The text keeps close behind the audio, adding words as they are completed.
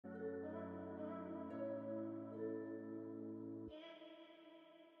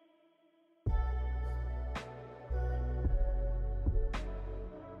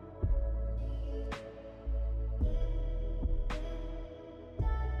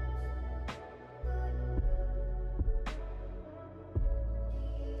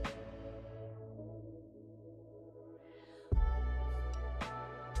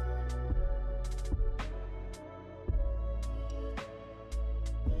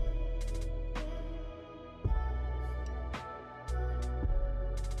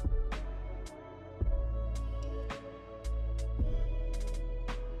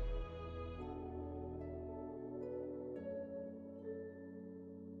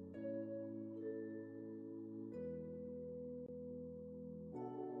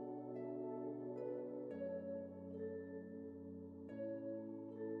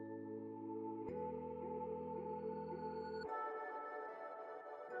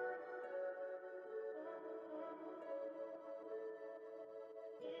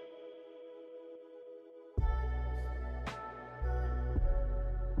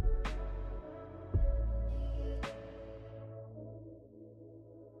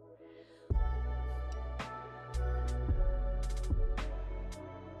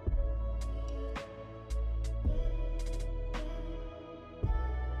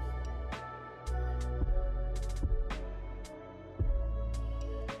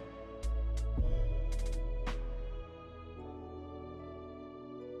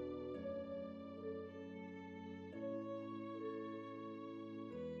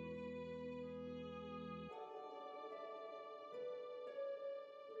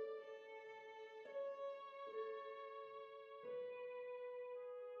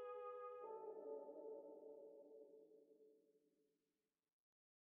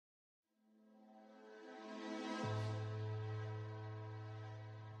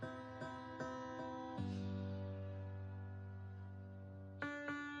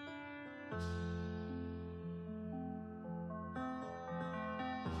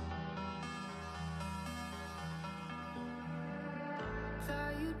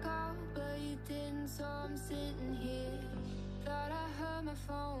Thought you'd go, but you didn't, so I'm sitting here. Thought I heard my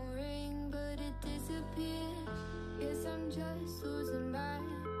phone ring, but it disappeared. Guess I'm just losing my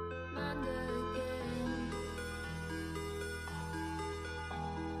mind again.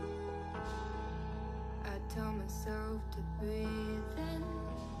 I tell myself to breathe in,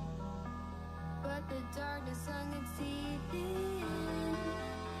 but the darkness I can see in,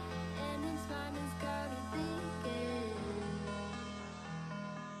 and it's mine has got me thinking.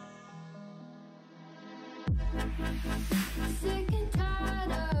 Sick and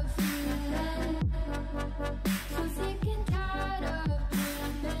tired of feeling, so sick and tired of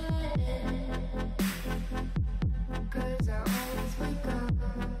dreaming, 'cause I always wake up.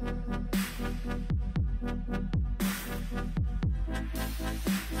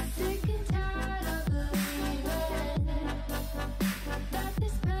 Sick and tired of believing that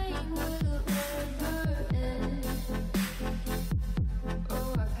this pain will never end. Oh,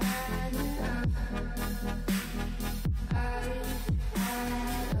 I've had enough.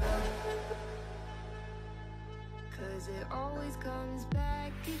 Cause it always comes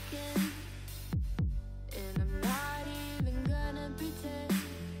back again, and I'm not even gonna pretend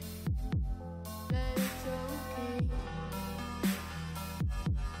that it's okay.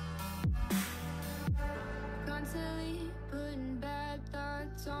 Constantly putting bad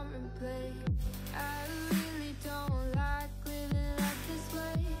thoughts on replay. I really don't like living life this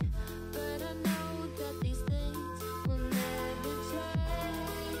way, but I know that these things will never change.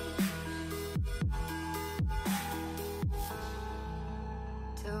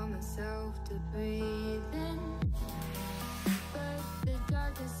 Tell myself to breathe in, but the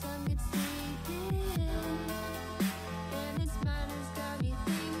darkness sun gets deep in, and this mind has got me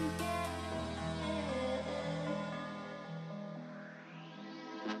thinking.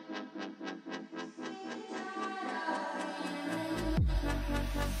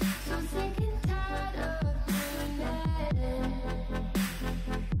 So sick and tired of dreaming,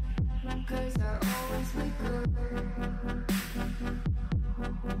 'cause I always wake up.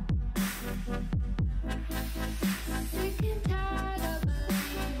 Sick and tired of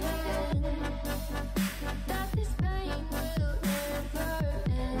believing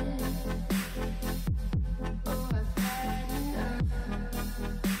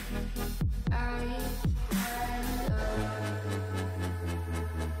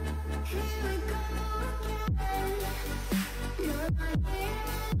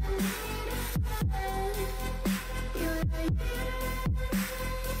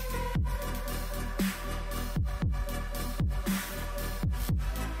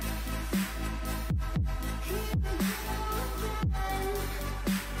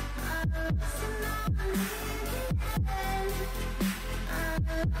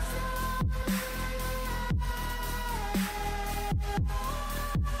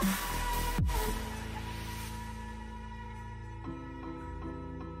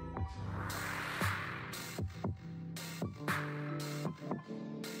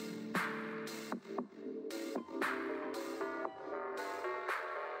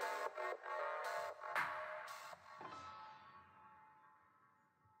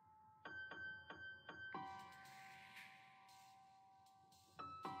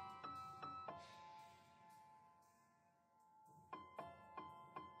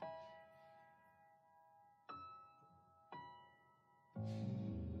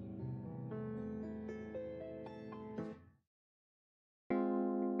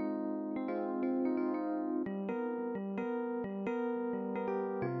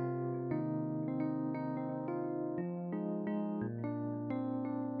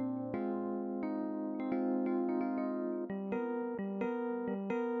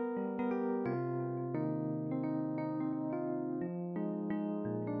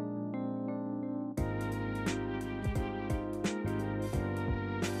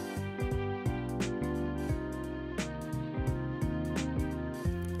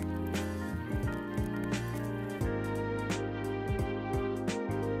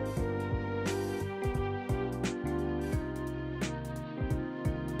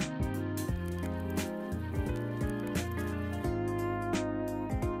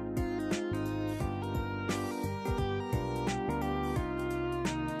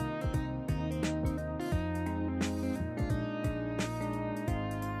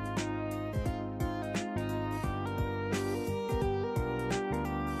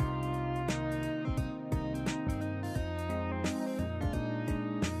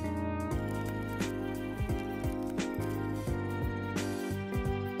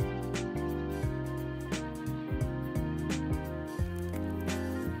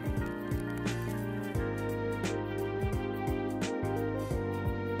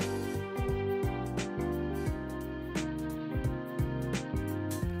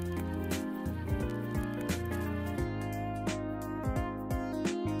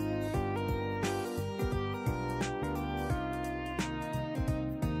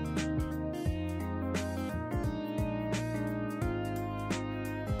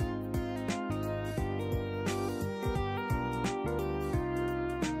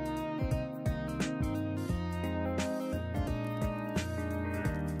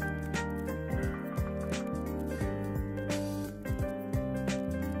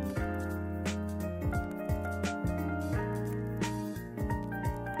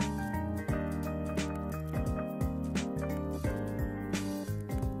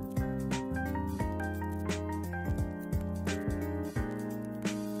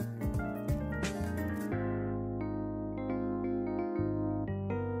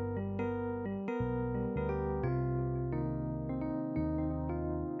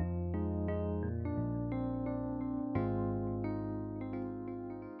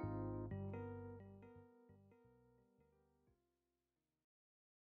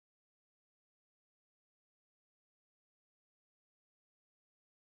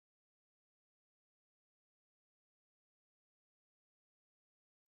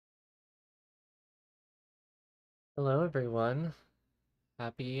Hello, everyone.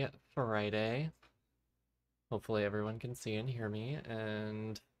 Happy Friday. Hopefully, everyone can see and hear me,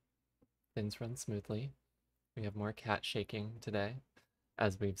 and things run smoothly. We have more cat shaking today,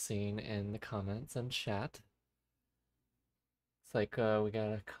 as we've seen in the comments and chat. It's like we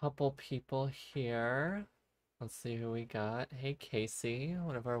got a couple people here. Let's see who we got. Hey, Casey,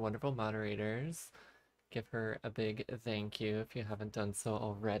 one of our wonderful moderators. Give her a big thank you if you haven't done so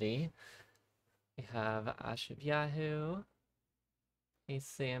already. We have Ashiv Yahoo. Hey,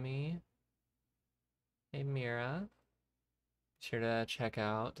 Sammy. Hey, Mira. Be sure to check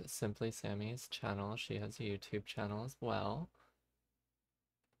out Simply Sammy's channel. She has a YouTube channel as well.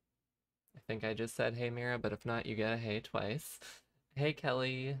 I think I just said hey Mira, but if not, you get a hey twice. Hey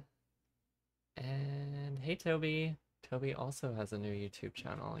Kelly. And hey Toby. Toby also has a new YouTube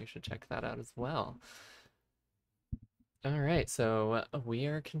channel. You should check that out as well. Alright, so we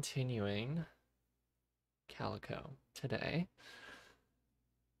are continuing Calico today.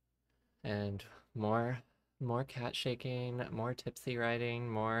 And more cat shaking, more tipsy writing,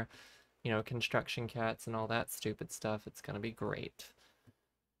 more, construction cats and all that stupid stuff. It's gonna be great.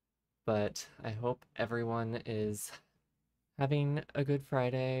 But I hope everyone is having a good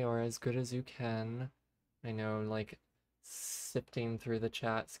Friday, or as good as you can. I know, like, sifting through the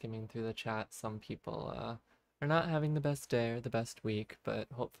chat, skimming through the chat, some people are not having the best day or the best week, but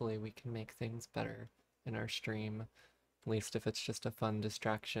hopefully we can make things better in our stream. At least if it's just a fun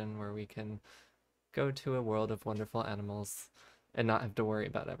distraction where we can go to a world of wonderful animals and not have to worry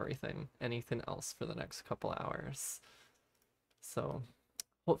about anything else for the next couple hours. So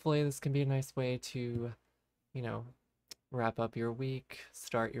hopefully this can be a nice way to, wrap up your week,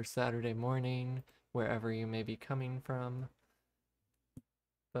 start your Saturday morning, wherever you may be coming from.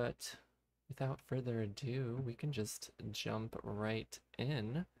 But without further ado, we can just jump right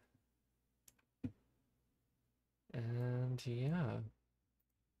in. And yeah,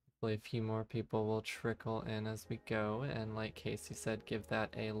 hopefully a few more people will trickle in as we go. And like Casey said, give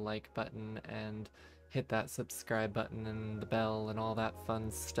that a like button and hit that subscribe button and the bell and all that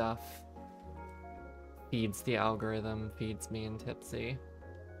fun stuff. Feeds the algorithm, feeds me and Tipsy.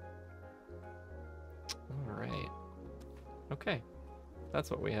 Alright. Okay.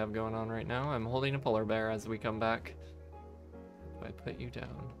 That's what we have going on right now. I'm holding a polar bear as we come back. Do I put you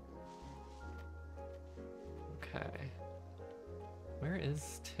down? Okay. Where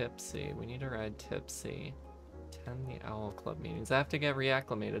is Tipsy? We need to ride Tipsy. Attend the Owl Club meetings. I have to get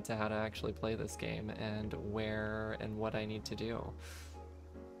reacclimated to how to actually play this game and where and what I need to do.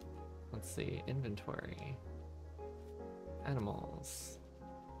 Let's see. Inventory. Animals.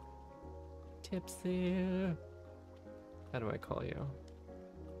 Tipsy. How do I call you?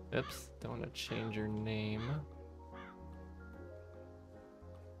 Oops, don't want to change your name.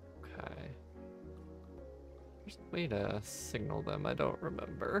 Okay. There's a way to signal them, I don't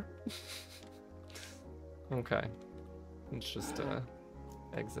remember. Okay. Let's just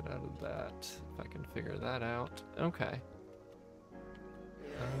exit out of that, if I can figure that out. Okay.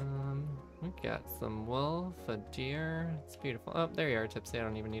 We got some wolf, a deer. It's beautiful. Oh, there you are, Tipsy. I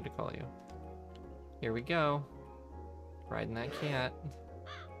don't even need to call you. Here we go. Riding that cat.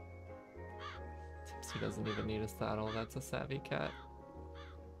 Tipsy doesn't even need a saddle. That's a savvy cat.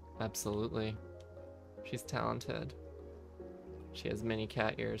 Absolutely. She's talented. She has mini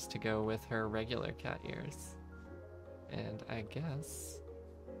cat ears to go with her regular cat ears. And I guess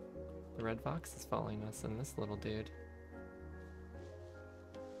the red fox is following us and this little dude.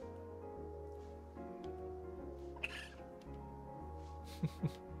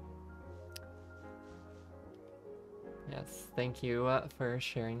 Yes, thank you for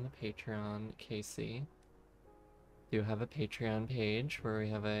sharing the Patreon, Casey. We do have a Patreon page where we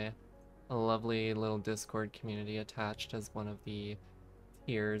have a lovely little Discord community attached as one of the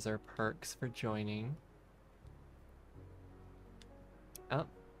tiers or perks for joining. Oh,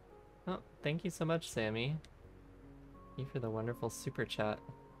 thank you so much, Sammy. Thank you for the wonderful super chat.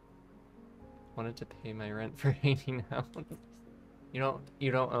 Wanted to pay my rent for hanging out. You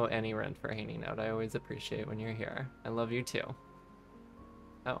don't owe any rent for hanging out. I always appreciate when you're here. I love you too.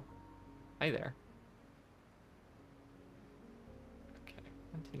 Oh, hi there. Okay,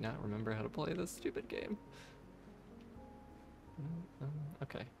 I do not remember how to play this stupid game.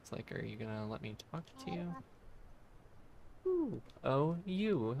 Okay, it's like, are you gonna let me talk to you? Ooh, oh,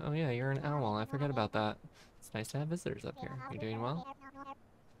 you. Oh yeah, you're an owl. I forgot about that. It's nice to have visitors up here. You doing well?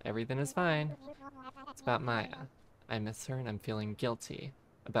 Everything is fine. It's about Maya. I miss her and I'm feeling guilty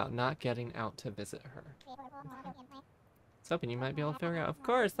about not getting out to visit her. Okay. I was hoping you might be able to figure out. Of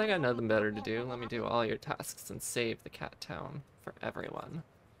course, I got nothing better to do. Let me do all your tasks and save the cat town for everyone.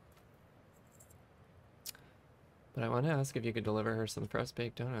 But I want to ask if you could deliver her some fresh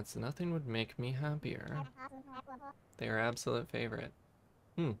baked donuts. Nothing would make me happier. They are absolute favorite.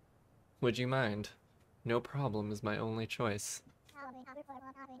 Would you mind? No problem is my only choice.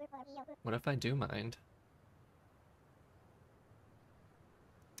 What if I do mind?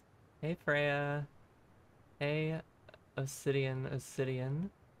 Hey Freya. Hey Obsidian.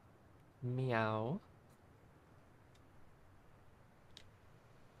 Meow.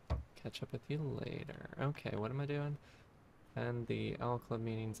 Catch up with you later. Okay, what am I doing? And the Owl Club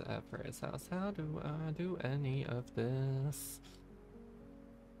meetings at Freya's house. How do I do any of this?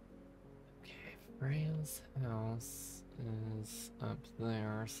 Okay, Freya's house is up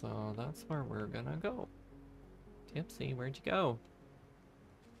there, so that's where we're gonna go. Tipsy, where'd you go?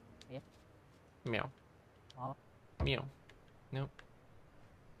 Yeah. Meow. Oh. Meow. Nope.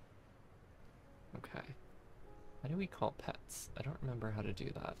 Okay. How do we call pets? I don't remember how to do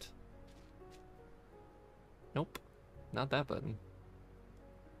that. Nope. Not that button.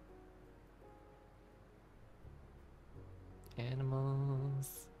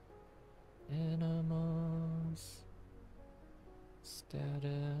 Animals. Animals.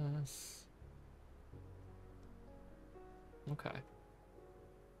 Status. Okay.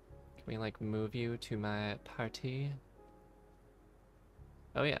 Can we like move you to my party?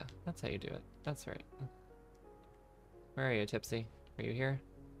 Oh yeah, that's how you do it. That's right. Where are you, Tipsy? Are you here?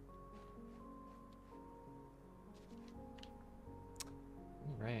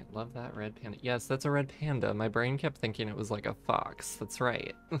 Right, love that red panda. Yes, that's a red panda. My brain kept thinking it was like a fox. That's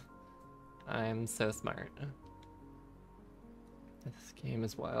right. I'm so smart. This game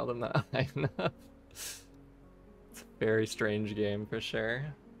is wild, I'm not high enough. It's a very strange game for sure.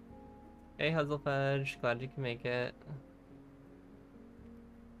 Hey Huzzlefudge, glad you can make it.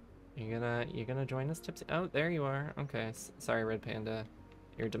 You gonna join us, Tipsy? Oh, there you are. Okay, sorry red panda.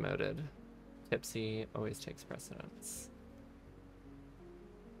 You're demoted. Tipsy always takes precedence.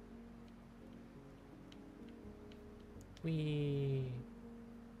 Whee!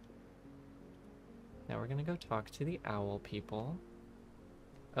 Now we're gonna go talk to the owl people.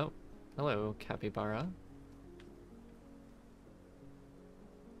 Oh, hello, capybara.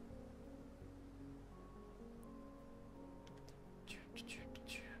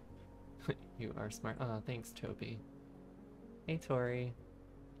 You are smart. Oh, thanks, Toby. Hey, Tori.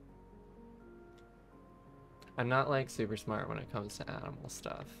 I'm not like super smart when it comes to animal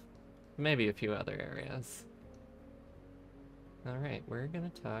stuff. Maybe a few other areas. Alright, we're gonna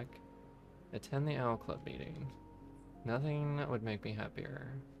talk. Attend the Owl Club meeting. Nothing would make me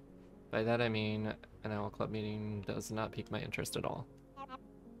happier. By that I mean, an Owl Club meeting does not pique my interest at all.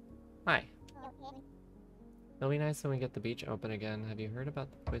 Hi. It'll be nice when we get the beach open again. Have you heard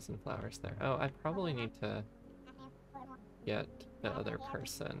about the poison flowers there? Oh, I probably need to get the other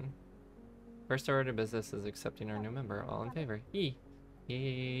person. First order of business is accepting our new member. All in favor. Yee.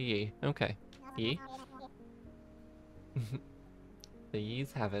 Yee. Okay. Yee. The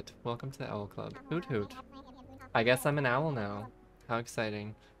yees have it. Welcome to the Owl Club. Hoot hoot. I guess I'm an owl now. How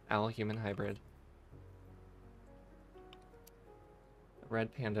exciting. Owl-human hybrid.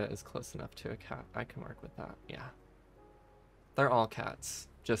 Red panda is close enough to a cat. I can work with that, yeah. They're all cats.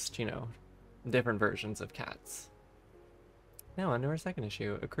 Just, you know, different versions of cats. Now on to our second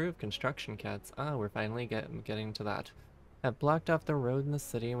issue. A crew of construction cats. Ah, we're finally getting to that. Have blocked off the road in the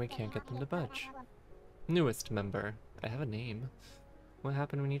city and we can't get them to budge. Newest member. I have a name. What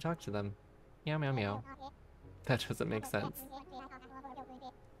happened when you talked to them? Meow meow meow. That doesn't make sense.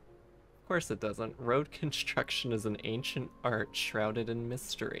 Of course it doesn't. Road construction is an ancient art shrouded in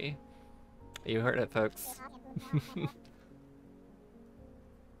mystery. You heard it, folks.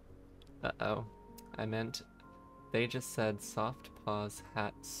 Uh-oh. I meant they just said soft paws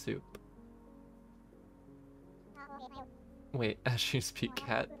hat soup. Wait, as you speak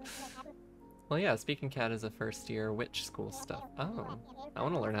cat? Well yeah, speaking cat is a first year witch school stuff. Oh, I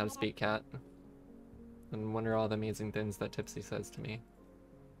want to learn how to speak cat. And wonder all the amazing things that Tipsy says to me.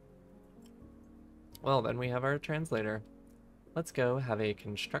 Well, then we have our translator. Let's go have a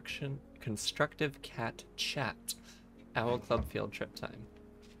constructive cat chat. Owl Club field trip time.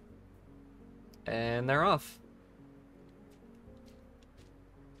 And they're off.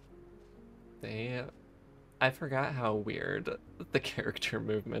 I forgot how weird the character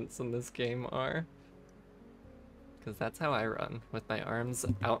movements in this game are. Because that's how I run, with my arms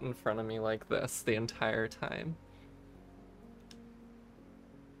out in front of me like this the entire time.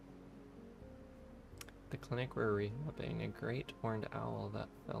 The clinic we're rehabbing a great horned owl that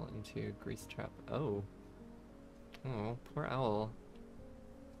fell into a grease trap. Oh. Oh, poor owl.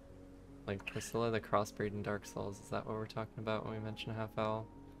 Like Priscilla the crossbreed in Dark Souls, is that what we're talking about when we mention half owl?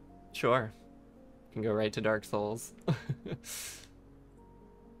 Sure. Can go right to Dark Souls.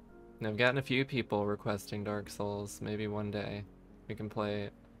 And I've gotten a few people requesting Dark Souls. Maybe one day we can play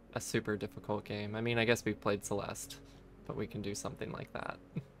a super difficult game. I mean, I guess we've played Celeste, but we can do something like that.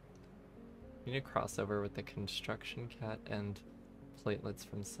 We need a crossover with the construction cat and platelets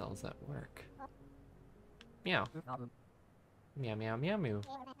from cells at work. Meow. Meow meow meow moo.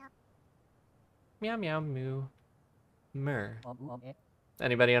 Meow meow moo. Murr.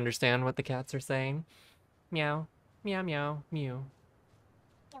 Anybody understand what the cats are saying? Meow. Meow meow mew.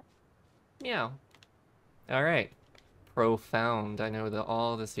 Meow. Alright. Profound. I know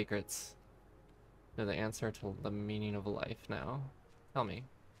all the secrets. Know the answer to the meaning of life now. Tell me.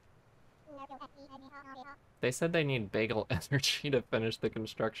 They said they need bagel energy to finish the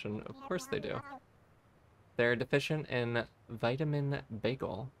construction. Of course they do. They're deficient in vitamin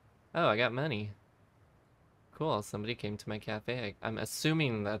bagel. Oh, I got money. Cool, somebody came to my cafe. I'm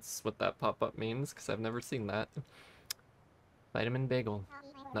assuming that's what that pop-up means, because I've never seen that. Vitamin bagel.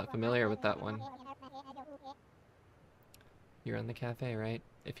 Not familiar with that one. You run the cafe, right?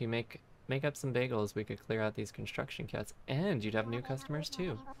 If you make up some bagels, we could clear out these construction cats, and you'd have new customers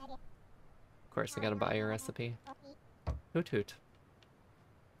too. Of course, I gotta buy your recipe. Hoot hoot.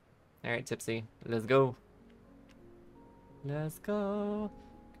 Alright, Tipsy. Let's go. Let's go.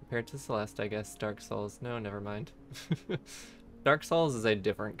 Compared to Celeste, I guess. Dark Souls. No, never mind. Dark Souls is a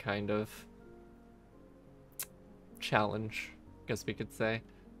different kind of challenge, I guess we could say.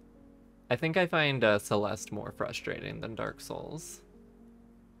 I think I find Celeste more frustrating than Dark Souls.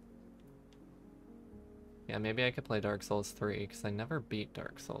 Yeah, maybe I could play Dark Souls 3, because I never beat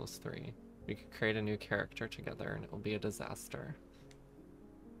Dark Souls 3. We could create a new character together, and it will be a disaster.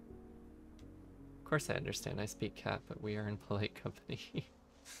 Of course I understand I speak cat, but we are in polite company.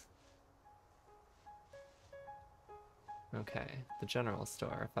 Okay, the general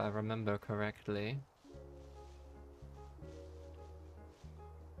store, if I remember correctly.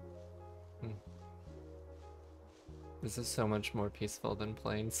 This is so much more peaceful than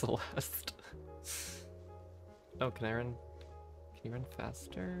playing Celeste. Oh, can I run? Can you run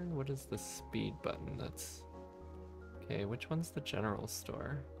faster? What is the speed button? That's... Okay, which one's the general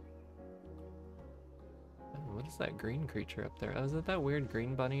store? Oh, what is that green creature up there? Oh, is it that weird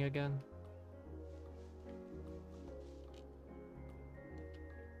green bunny again?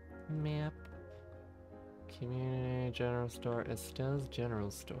 Map. Community general store. Estelle's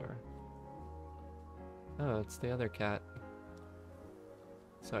general store. Oh, it's the other cat.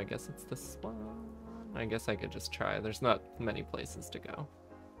 So I guess it's this one. I guess I could just try. There's not many places to go.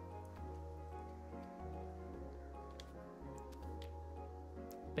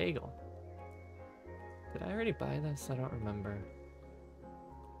 Bagel. Did I already buy this? I don't remember.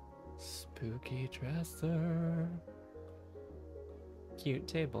 Spooky dresser. Cute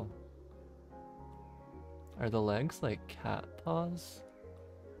table. Are the legs like cat paws?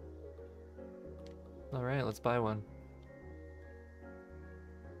 Alright, let's buy one.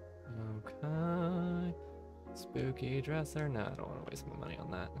 Okay. Spooky dresser. No, I don't want to waste my money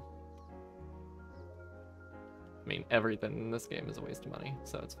on that. I mean, everything in this game is a waste of money,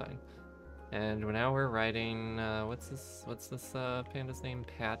 so it's fine. And now we're riding, what's this panda's name?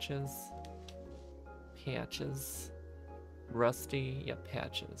 Patches? Patches. Rusty? Yep,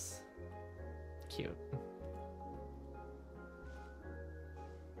 Patches. Cute.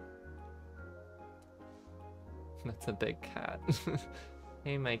 That's a big cat.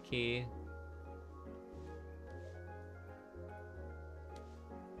 Hey, Mikey.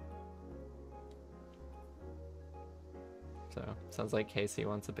 So, sounds like Casey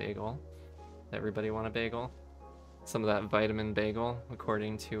wants a bagel. Everybody want a bagel? Some of that vitamin bagel,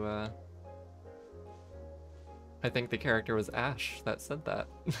 according to, I think the character was Ash that said that.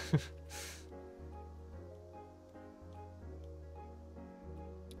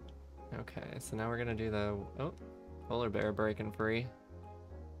 Okay, so now we're gonna do the... Oh, polar bear breaking free.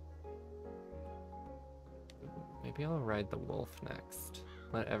 Maybe I'll ride the wolf next.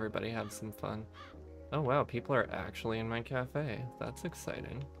 Let everybody have some fun. Oh wow, people are actually in my cafe. That's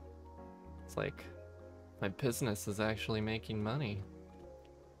exciting. It's like my business is actually making money.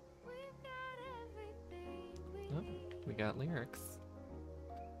 Oh, we got lyrics.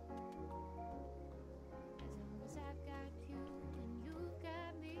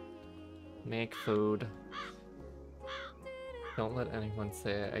 Make food. Don't let anyone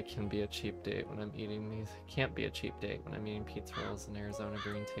say I can be a cheap date when I'm eating these. Can't be a cheap date when I'm eating pizza rolls and Arizona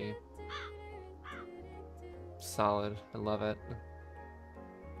green tea. Solid. I love it.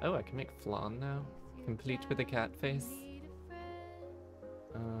 Oh, I can make flan now. Complete with a cat face.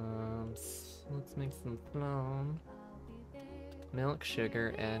 Let's make some flan. Milk,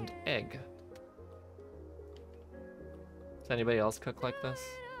 sugar, and egg. Does anybody else cook like this?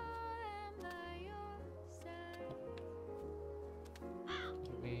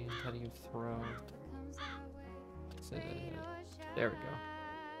 How do you throw? There we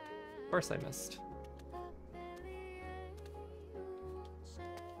go. Of course I missed.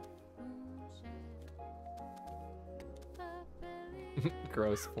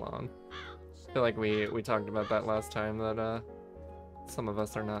 Gross flan. I feel like we talked about that last time, that some of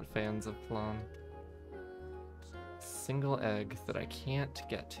us are not fans of flan. Single egg that I can't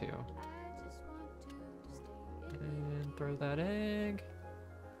get to. And throw that egg.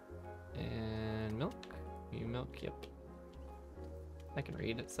 And milk. You milk, yep. I can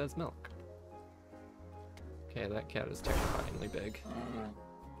read, it says milk. Okay, that cat is terrifyingly big.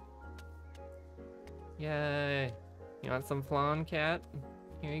 Yay! You want some flan, cat?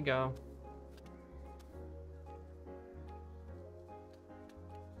 Here you go.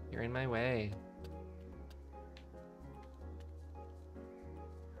 You're in my way.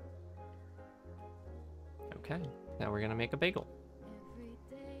 Okay, now we're gonna make a bagel.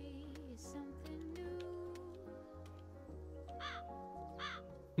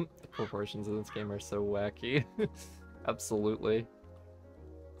 The proportions of this game are so wacky. Absolutely.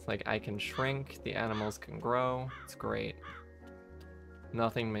 It's like I can shrink, the animals can grow. It's great.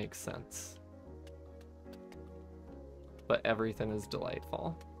 Nothing makes sense. But everything is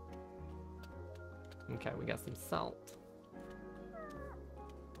delightful. Okay, we got some salt.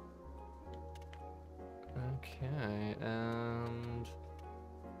 Okay, and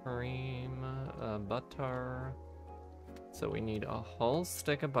cream, butter. So we need a whole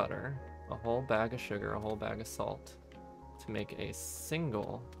stick of butter, a whole bag of sugar, a whole bag of salt to make a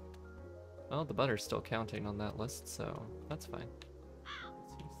single. Well, the butter's still counting on that list, so that's fine.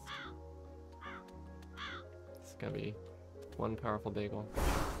 It's gonna be one powerful bagel.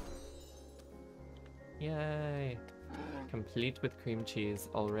 Yay! Complete with cream cheese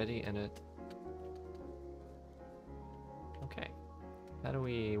already in it. Okay. What do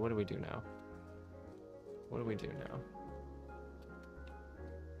we do now? What do we do now?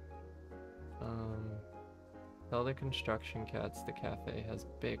 Tell the construction cats the cafe has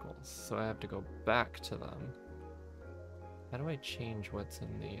bagels, so I have to go back to them. How do I change what's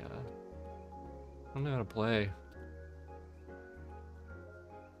in the, I don't know how to play.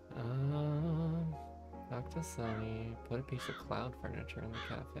 Talk to Sunny, put a piece of cloud furniture in the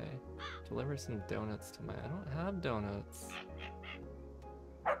cafe, deliver some donuts to my, I don't have donuts.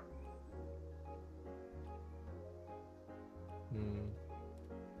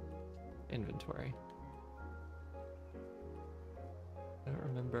 Inventory. I don't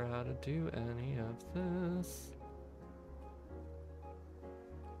remember how to do any of this.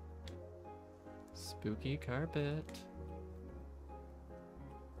 Spooky carpet.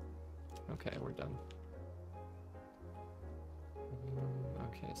 Okay, we're done.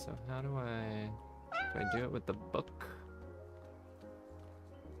 Okay, so how do I do it with the book?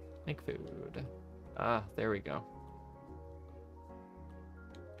 Make food. Ah, there we go.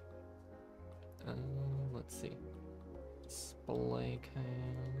 Let's see. Display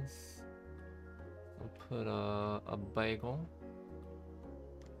case. I'll put a bagel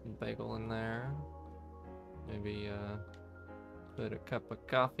in there. Maybe put a cup of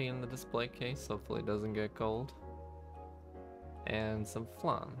coffee in the display case. Hopefully it doesn't get cold. And some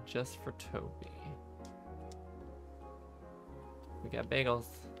flan just for Toby. We got bagels.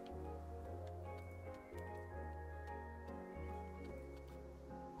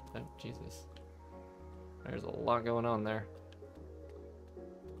 Oh, Jesus. There's a lot going on there.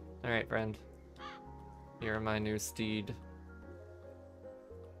 Alright, friend. You're my new steed.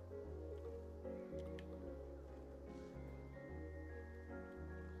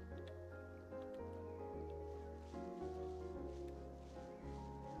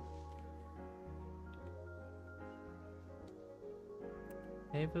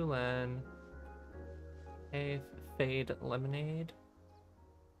 Hey, Vulan. Hey, Fade Lemonade.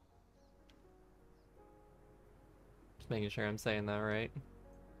 Making sure I'm saying that right.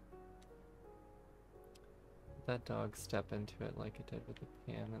 That dog step into it like it did with the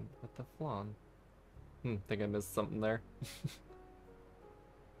pan and with the flan. Think I missed something there.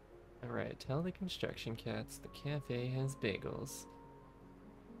 Alright, tell the construction cats the cafe has bagels.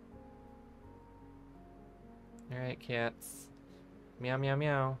 Alright, cats. Meow meow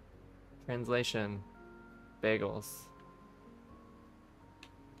meow. Translation. Bagels.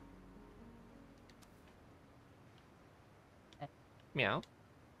 Meow.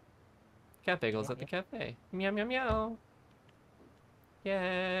 Cat bagels at the cafe. Meow meow meow.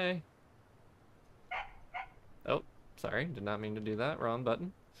 Yay. Oh, sorry. Did not mean to do that. Wrong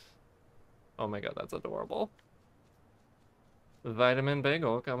button. Oh my god, that's adorable. Vitamin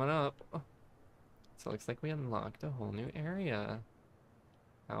bagel coming up. So it looks like we unlocked a whole new area.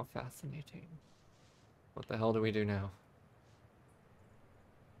 How fascinating. What the hell do we do now?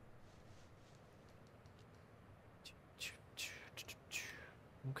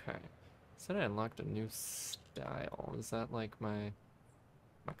 Okay. Said I unlocked a new style. Is that like my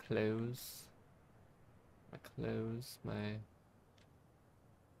clothes? My clothes, my...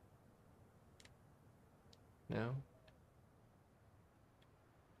 No?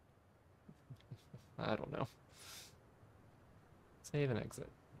 I don't know. Save and exit.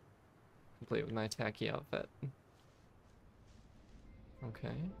 Complete with my tacky outfit.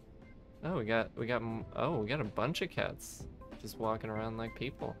 Okay. Oh, we got a bunch of cats just walking around like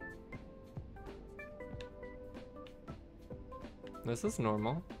people. This is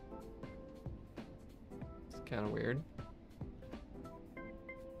normal. It's kind of weird.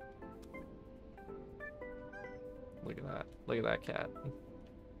 Look at that. Look at that cat.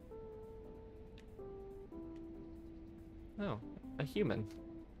 Oh, a human.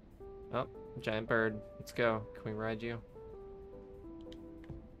 Oh, giant bird. Let's go. Can we ride you?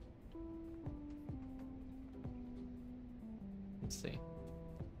 Let's see.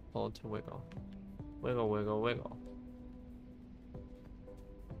 Hold to wiggle. Wiggle, wiggle, wiggle.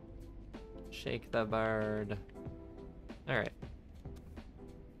 Shake the bird. Alright.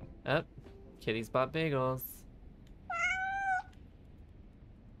 Up. Kitty's bought bagels.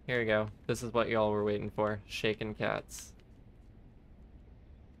 Here we go. This is what y'all were waiting for. Shaking cats.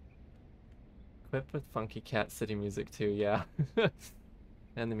 Equipped with funky cat city music too, yeah.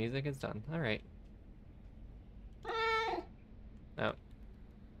 And the music is done. Alright. Oh.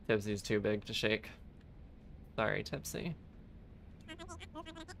 Tipsy's too big to shake. Sorry, Tipsy.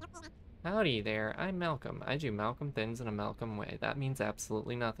 Howdy there, I'm Malcolm. I do Malcolm things in a Malcolm way. That means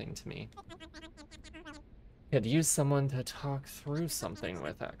absolutely nothing to me. Could use someone to talk through something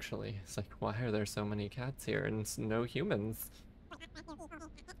with, actually. It's like, why are there so many cats here and no humans?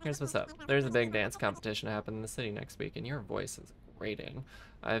 Here's what's up. There's a big dance competition happening in the city next week, and your voice is grating.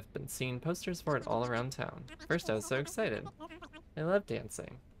 I've been seeing posters for it all around town. First, I was so excited. I love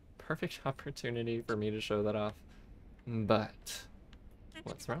dancing. Perfect opportunity for me to show that off. But,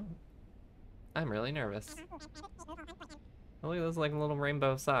 what's wrong? I'm really nervous. Oh, look at those like little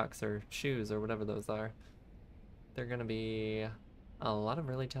rainbow socks or shoes or whatever those are. They're gonna be a lot of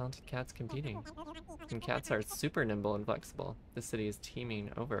really talented cats competing. And cats are super nimble and flexible. The city is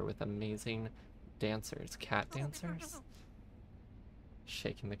teeming over with amazing dancers. Cat dancers?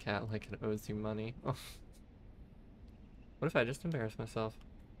 Shaking the cat like it owes you money. Oh. What if I just embarrass myself?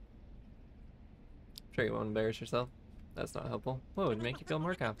 Sure you won't embarrass yourself. That's not helpful. What would make you feel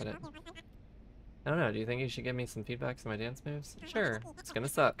more confident? I don't know, do you think you should give me some feedback on my dance moves? Sure, it's gonna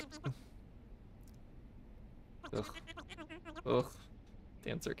suck. Ugh. Ugh.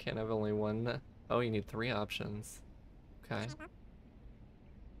 Dancer can't have only one. Oh, you need 3 options. Okay.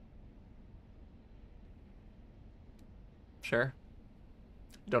 Sure.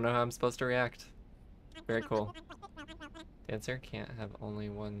 Don't know how I'm supposed to react. Very cool. Dancer can't have only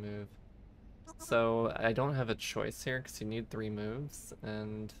 1 move. So, I don't have a choice here because you need 3 moves,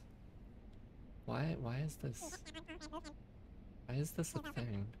 and... Why is this... Why is this a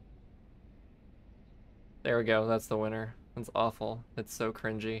thing? There we go, that's the winner. That's awful. It's so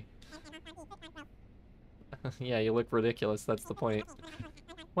cringy. Yeah, you look ridiculous, that's the point.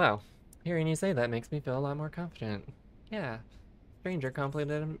 Wow, hearing you say that makes me feel a lot more confident. Yeah, stranger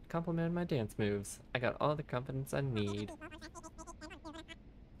complimented my dance moves. I got all the confidence I need.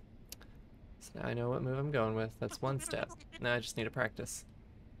 So now I know what move I'm going with. That's 1 step. Now I just need to practice.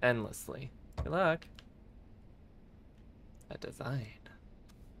 Endlessly. Good luck. A design.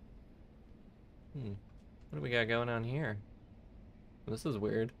 What do we got going on here? This is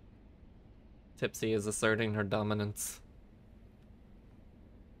weird. Tipsy is asserting her dominance.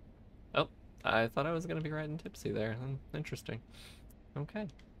 Oh, I thought I was gonna be riding Tipsy there. Interesting. Okay.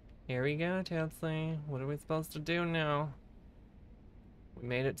 Here we go, Tipsy. What are we supposed to do now? We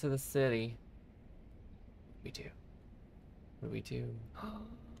made it to the city. What do we do? What do we do? Oh,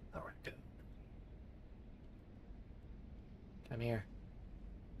 we're good. Come here.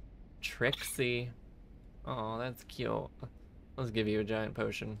 Trixie. Oh, that's cute. Let's give you a giant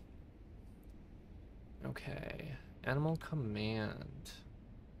potion. Okay. Animal command.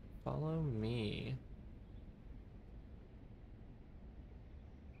 Follow me.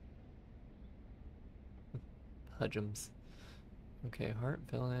 Pudgems. Okay, Heart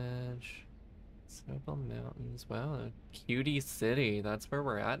Village. Snowball Mountains. Wow, a cutie city. That's where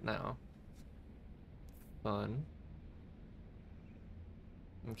we're at now. Fun.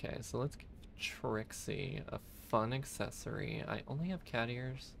 Okay, so let's give Trixie a fun accessory. I only have cat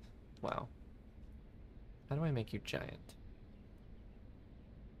ears. Wow. How do I make you giant?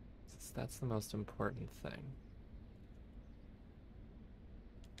 Since that's the most important thing.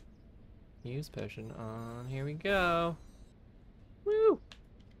 Use potion on. Here we go. Woo!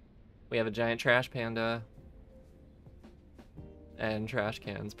 We have a giant trash panda. And trash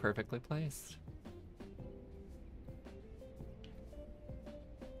cans perfectly placed.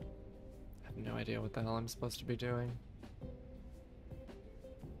 I have no idea what the hell I'm supposed to be doing.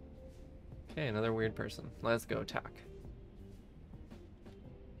 Okay, another weird person. Let's go talk.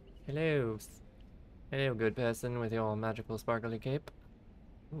 Hello. Hello, good person with your magical sparkly cape.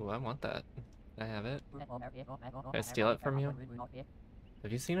 Ooh, I want that. Can I have it? Can I steal it from you?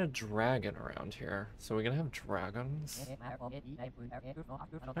 Have you seen a dragon around here? So we're gonna have dragons? I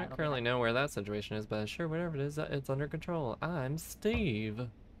don't currently know where that situation is, but sure, whatever it is, it's under control. I'm Steve.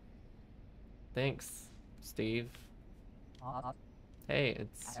 Thanks, Steve. Hey,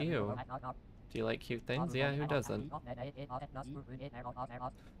 it's you. Do you like cute things? Yeah, who doesn't?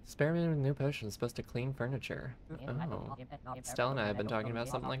 Experiment with new potions supposed to clean furniture. Oh. Stella and I have been talking about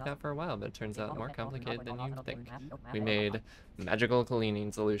something like that for a while, but it turns out more complicated than you think. We made magical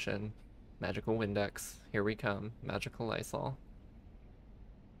cleaning solution. Magical Windex. Here we come. Magical Lysol.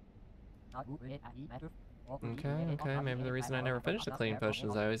 Okay, maybe the reason I never finish the cleaning potion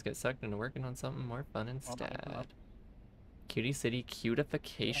is I always get sucked into working on something more fun instead. Cutie City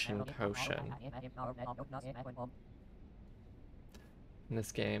Cutification Potion. In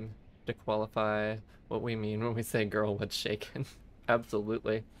this game, to qualify what we mean when we say girl, what's shaken.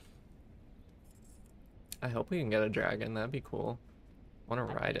 Absolutely. I hope we can get a dragon, that'd be cool. I want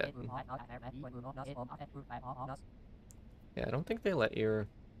to ride it. Yeah, I don't think they let you...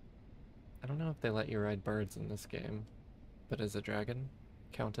 I don't know if they let you ride birds in this game. But does a dragon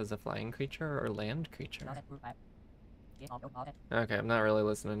count as a flying creature or land creature? Okay, I'm not really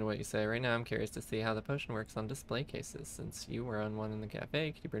listening to what you say. Right now I'm curious to see how the potion works on display cases. Since you were on one in the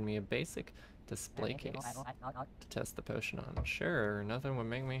cafe, could you bring me a basic display case to test the potion on? Sure, nothing would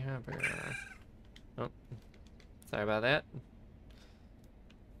make me happier. Oh, sorry about that.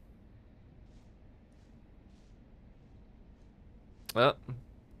 Oh,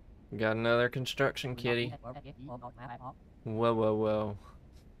 got another construction kitty. Whoa, whoa, whoa.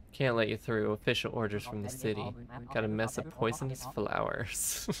 Can't let you through. Official orders from the city. Got a mess of poisonous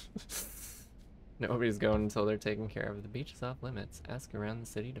flowers. Nobody's going until they're taken care of. The beach is off limits. Ask around the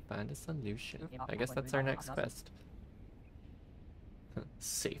city to find a solution. I guess that's our next quest.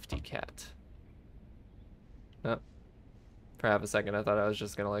 Safety cat. Oh. For half a second I thought I was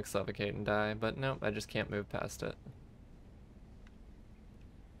just gonna like suffocate and die, but nope, I just can't move past it.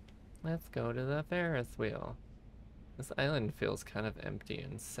 Let's go to the Ferris wheel. This island feels kind of empty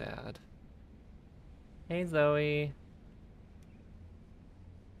and sad. Hey Zoe!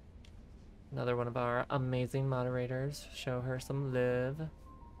 Another one of our amazing moderators. Show her some love.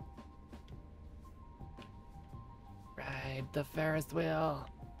 Ride the Ferris wheel!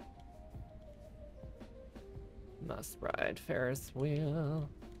 Must ride Ferris wheel.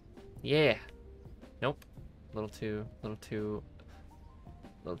 Yeah! Nope. A little too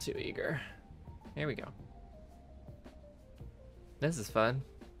eager. Here we go. This is fun.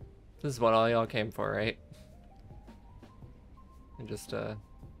 This is what all y'all came for, right? And just,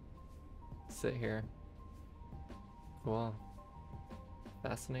 sit here. Cool.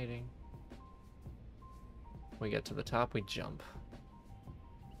 Fascinating. We get to the top, we jump.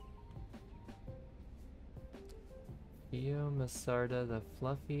 Theo Masarda, the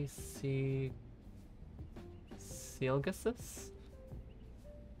fluffy sea... Sealgasus?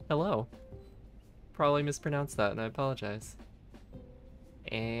 Hello. Probably mispronounced that, and I apologize.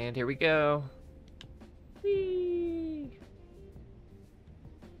 And here we go. Whee!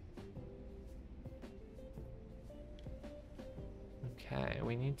 Okay,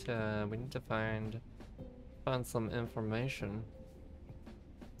 we need to find some information.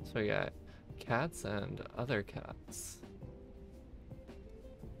 So we got cats and other cats.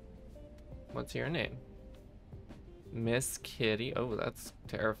 What's your name? Miss Kitty. Oh, that's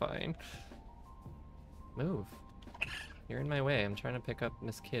terrifying. Move. You're in my way. I'm trying to pick up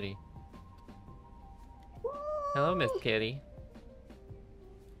Miss Kitty. Hello, Miss Kitty.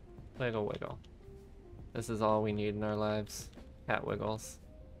 Wiggle, wiggle. This is all we need in our lives. Cat wiggles.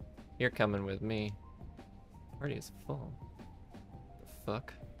 You're coming with me. Party is full. The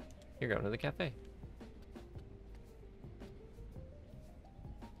fuck? You're going to the cafe.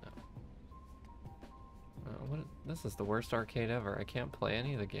 What? This is the worst arcade ever. I can't play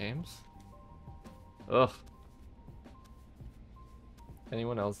any of the games. Ugh.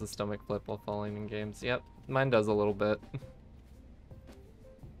 Anyone else's stomach flip while falling in games? Yep, Mine does a little bit.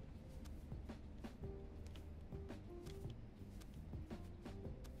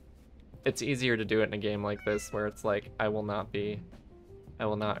 It's easier to do it in a game like this where it's like, I will not get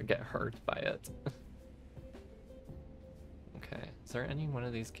hurt by it. Okay, is there any one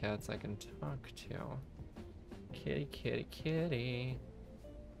of these cats I can talk to? Kitty, kitty, kitty.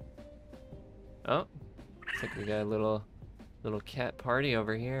 Oh, looks like we got a little cat party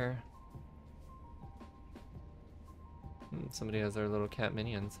over here. Somebody has their little cat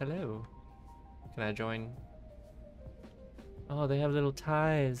minions. Hello. Can I join? Oh, they have little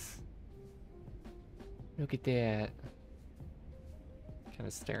ties. Look at that. Kind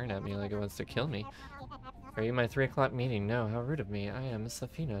of staring at me like it wants to kill me. Are you my 3 o'clock meeting? No, how rude of me. I am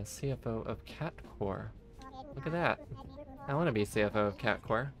Safina, CFO of Catcore. Look at that. I want to be CFO of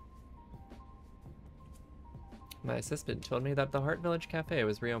Catcore. My assistant told me that the Heart Village Cafe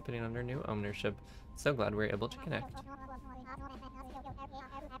was reopening under new ownership. So glad we were able to connect.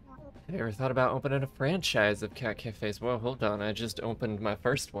 Have you ever thought about opening a franchise of cat cafes? Whoa, hold on. I just opened my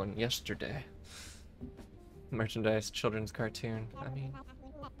first one yesterday. Merchandise, children's cartoon. I mean,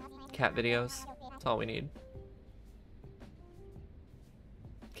 cat videos. That's all we need.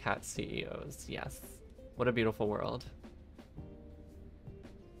 Cat CEOs, yes. What a beautiful world.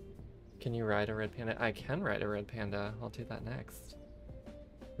 Can you ride a red panda? I can ride a red panda. I'll do that next.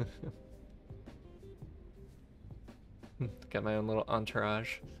 Got my own little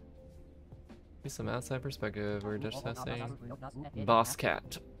entourage. Use some outside perspective. We're just saying boss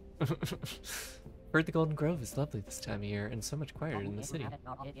cat. Heard the Golden Grove is lovely this time of year and so much quieter in the city.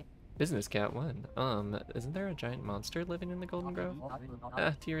 Business cat 1. Isn't there a giant monster living in the Golden Grove?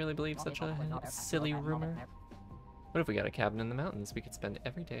 Do you really believe such a silly rumor? What if we got a cabin in the mountains? We could spend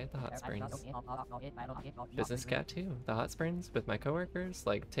every day at the hot springs. Business cat 2. The hot springs with my coworkers?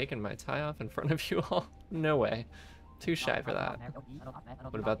 Like taking my tie off in front of you all? No way. Too shy for that.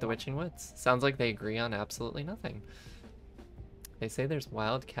 What about the Witching Woods? Sounds like they agree on absolutely nothing. They say there's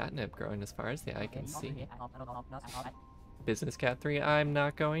wild catnip growing as far as the eye can see. Business cat 3. I'm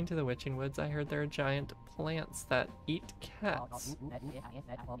not going to the Witching Woods. I heard there are giant plants that eat cats.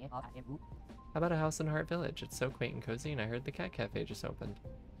 How about a house in Heart Village? It's so quaint and cozy, and I heard the cat cafe just opened.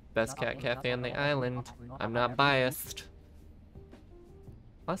 Best cat cafe on the island. I'm not biased.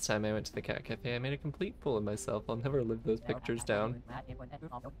 Last time I went to the cat cafe, I made a complete fool of myself. I'll never live those pictures down.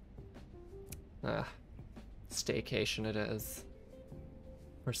 Staycation it is.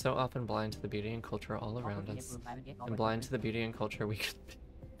 We're so often blind to the beauty and culture all around us. And blind to the beauty and culture we could be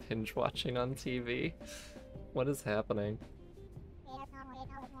binge watching on TV. What is happening?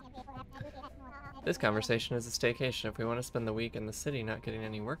 This conversation is a staycation. If we want to spend the week in the city not getting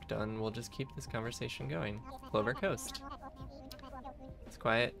any work done, we'll just keep this conversation going. Clover Coast. It's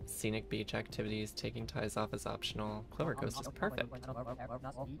quiet, scenic beach activities, taking ties off is optional. Clover Coast is perfect.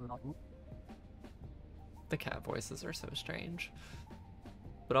 The cat voices are so strange.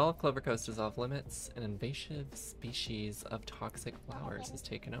 But all of Clover Coast is off limits. An invasive species of toxic flowers has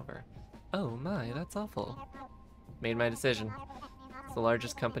taken over. Oh my, that's awful. Made my decision. As the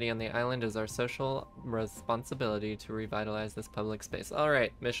largest company on the island, is our social responsibility to revitalize this public space.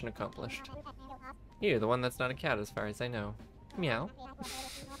 Alright, mission accomplished. You, the one that's not a cat as far as I know. Meow.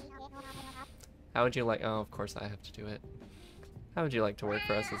 How would you like— oh, of course I have to do it. How would you like to work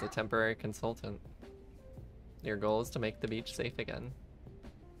for us as a temporary consultant? Your goal is to make the beach safe again.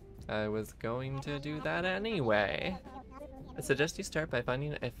 I was going to do that anyway. I suggest you start by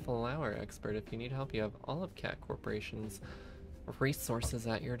finding a flower expert. If you need help, you have all of Cat Corporation's resources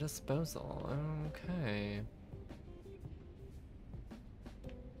at your disposal. Okay.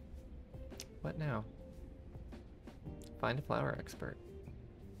 What now? Find a flower expert.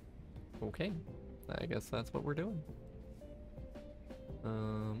 Okay. I guess that's what we're doing.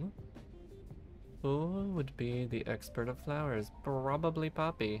 Who would be the expert of flowers? Probably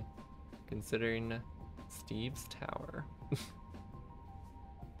Poppy, considering Steve's tower.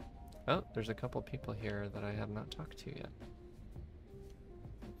 Oh, there's a couple people here that I have not talked to yet.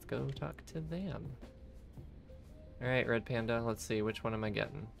 Let's go talk to them. Alright, Red Panda, let's see, which one am I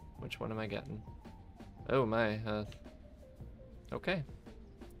getting? Which one am I getting? Oh my, okay.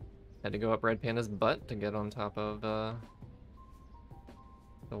 Had to go up Red Panda's butt to get on top of,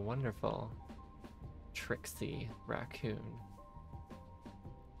 the wonderful Trixie raccoon.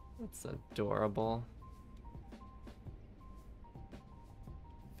 It's adorable.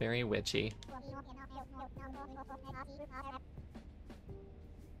 Very witchy.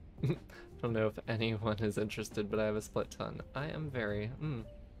 I don't know if anyone is interested, but I have a split tongue. I am very,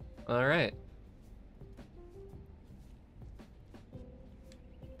 Alright.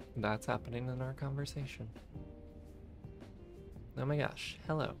 That's happening in our conversation. Oh my gosh,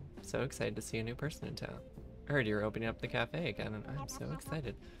 hello. So excited to see a new person in town. I heard you're opening up the cafe again, and I'm so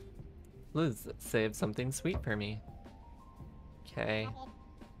excited. Liz saved something sweet for me. Okay.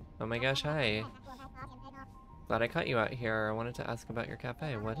 Oh my gosh, hi. Glad I caught you out here. I wanted to ask about your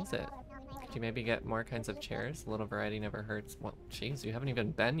cafe. What is it? Could you maybe get more kinds of chairs? A little variety never hurts. Well, jeez, you haven't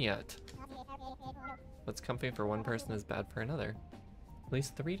even been yet. What's comfy for one person is bad for another. At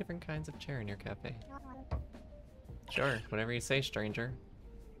least 3 different kinds of chair in your cafe. Sure, whatever you say, stranger.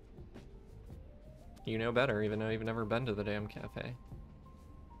 You know better, even though you've never been to the damn cafe.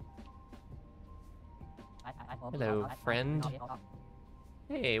 Hello, friend.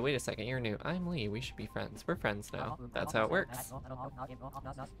 Hey, wait a second, you're new. I'm Lee, we should be friends. We're friends now. That's how it works.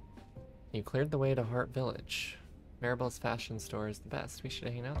 You cleared the way to Heart Village. Maribel's fashion store is the best. We should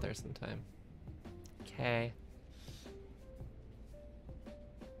hang out there sometime. Okay.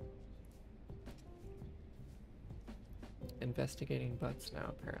 Investigating butts now,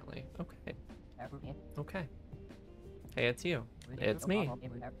 apparently. Okay. Okay. Hey, it's you. It's me.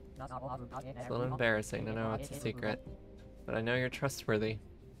 It's a little embarrassing to know it's a secret, but I know you're trustworthy.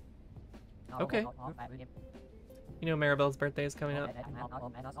 Okay. You know Maribel's birthday is coming up?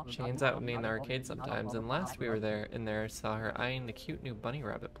 She hangs out with me in the arcade sometimes, and last we were there, saw her eyeing the cute new bunny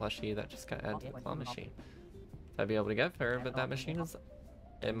rabbit plushie that just got added to the claw machine. I'd be able to get her, but that machine is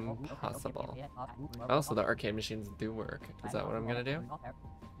impossible. Also, the arcade machines do work. Is that what I'm gonna do?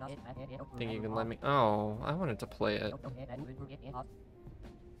 Think you can let me? Oh, I wanted to play it.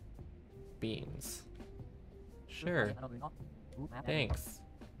 Beans. Sure. Thanks.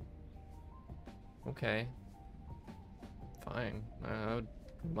 Okay. Fine. I would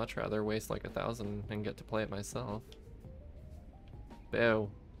much rather waste like 1,000 and get to play it myself. Boo.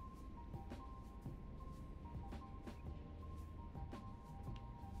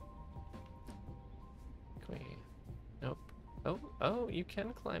 Can we... Nope. Oh, you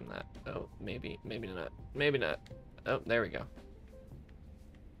can climb that. Oh, maybe not. Maybe not. Oh, there we go.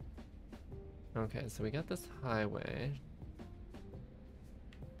 Okay, so we got this highway.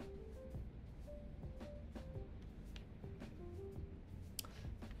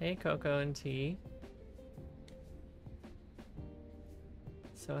 Hey, Coco and T.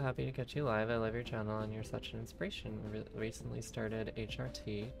 So happy to catch you live. I love your channel and you're such an inspiration. Recently started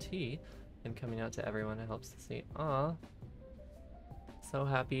HRT and coming out to everyone it helps to see. Aw. So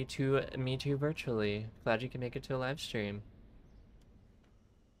happy to meet you virtually. Glad you can make it to a live stream.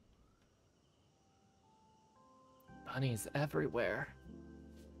 Bunnies everywhere.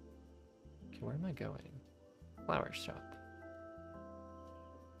 Okay, where am I going? Flower shop.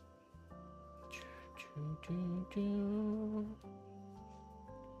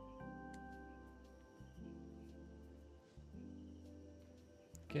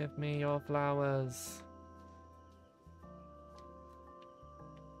 Give me your flowers.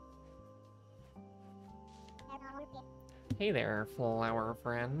 Hey there, flower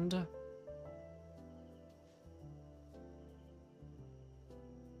friend.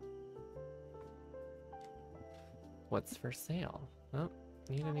 What's for sale? Oh,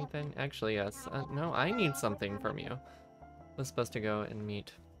 need anything? Actually, yes. No, I need something from you. I was supposed to go and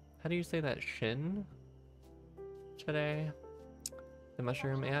meet... How do you say that? Shin? Today? The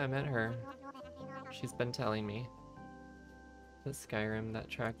mushroom? Yeah, I met her. She's been telling me. The Skyrim that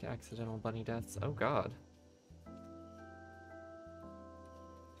tracked accidental bunny deaths. Oh god.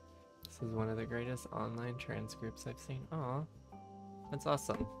 This is one of the greatest online trans groups I've seen. Aw. That's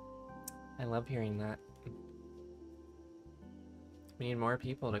awesome. I love hearing that. We need more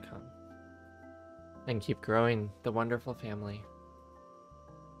people to come. And keep growing the wonderful family.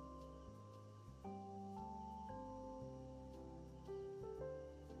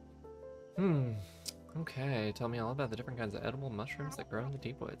 Okay, tell me all about the different kinds of edible mushrooms that grow in the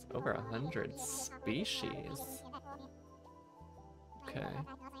deep woods. Over 100 species. Okay.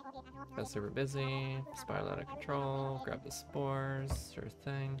 Got super busy, spiral out of control, grab the spores, sure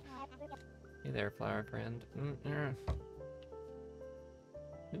thing. Hey there, flower friend.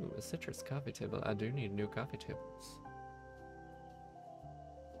 Ooh, a citrus coffee table. I do need new coffee tables.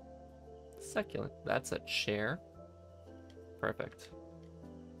 Succulent. That's a chair. Perfect.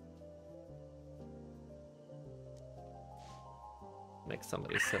 Make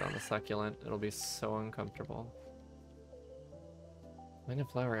somebody sit on the succulent. It'll be so uncomfortable. I'm a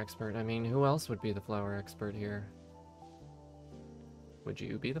flower expert. I mean, who else would be the flower expert here? Would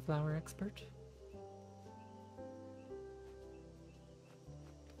you be the flower expert?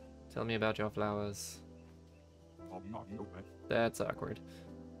 Tell me about your flowers. That's awkward.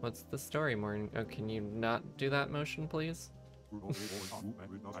 What's the story, Morgan? Oh, can you not do that motion, please?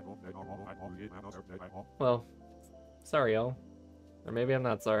 Well, sorry, y'all. Or maybe I'm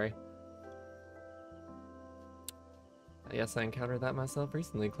not sorry. Yes, I encountered that myself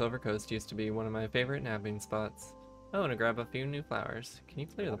recently. Clover Coast used to be one of my favorite napping spots. Oh, and to grab a few new flowers. Can you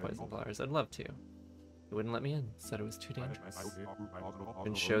clear the poison flowers? I'd love to. They wouldn't let me in, said it was too dangerous.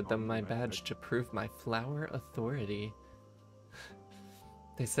 And showed them my badge to prove my flower authority.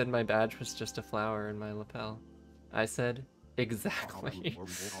 They said my badge was just a flower in my lapel. I said, exactly.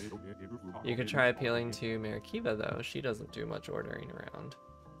 You could try appealing to Marikiva, though. She doesn't do much ordering around.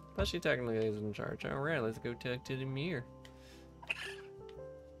 But she technically is in charge. Alright, let's go talk to the mirror.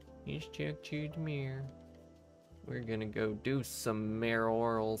 Let's talk to the mirror. We're gonna go do some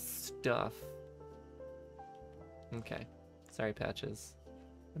mayoral stuff. Okay. Sorry, Patches.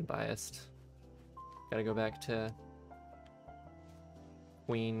 I'm biased. Gotta go back to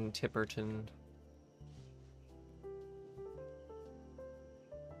Queen Tipperton.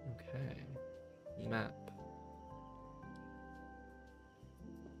 Okay. Map.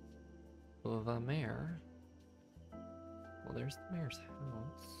 The mayor. Well, there's the mayor's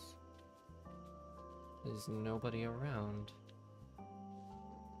house. There's nobody around.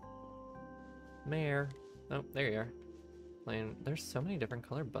 Mayor. Oh, there you are. Playing. There's so many different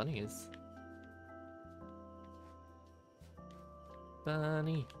color bunnies.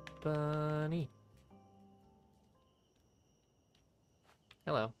 Bunny, bunny.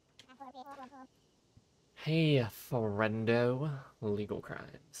 Hello. Hey, friendo. Legal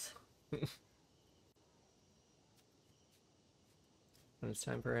crimes. When it's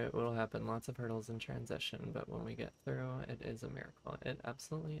time for it, will happen. Lots of hurdles in transition, but when we get through, it is a miracle. It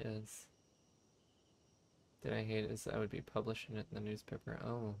absolutely is. Did I hate it is I would be publishing it in the newspaper.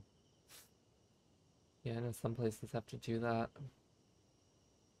 Oh. Yeah, I know some places have to do that.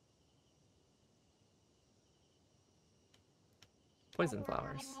 Poison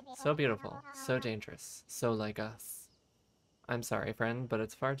flowers. So beautiful. So dangerous. So like us. I'm sorry, friend, but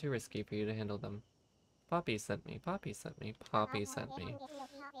it's far too risky for you to handle them. Poppy sent me. Poppy sent me. Poppy sent me.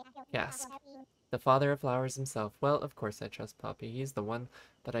 Gasp. The father of flowers himself. Well, of course I trust Poppy. He's the one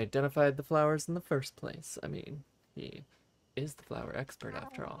that identified the flowers in the first place. I mean, he is the flower expert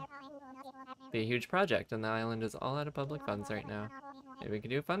after all. Be a huge project, and the island is all out of public funds right now. Maybe we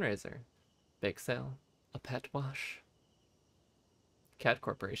could do a fundraiser. Bake sale. A pet wash. Cat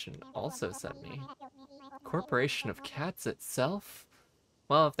Corporation also sent me. Corporation of Cats itself?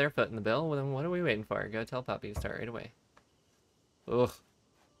 Well, if they're footing the bill, well, then what are we waiting for? Go tell Poppy to start right away. Ugh.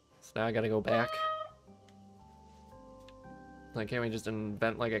 So now I gotta go back. Like, can't we just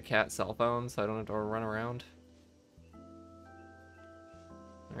invent, like, a cat cell phone so I don't have to run around?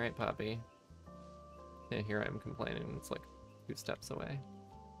 Alright, Poppy. Yeah, here I am complaining. It's like 2 steps away.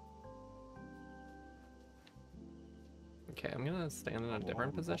 Okay, I'm gonna stand in a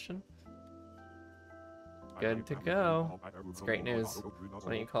different position. Good to go. It's great news. Why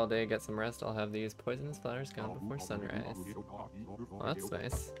don't you call day, get some rest? I'll have these poisonous flowers gone before sunrise. Well, that's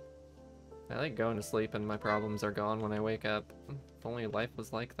nice. I like going to sleep and my problems are gone when I wake up. If only life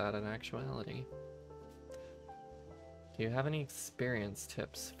was like that in actuality. Do you have any experience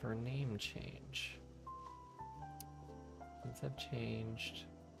tips for name change? Things have changed.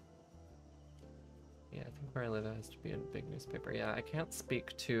 Yeah, I think where I live it has to be a big newspaper. Yeah, I can't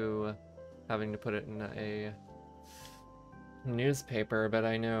speak to having to put it in a newspaper, but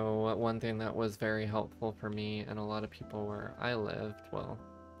I know one thing that was very helpful for me and a lot of people where I lived, well,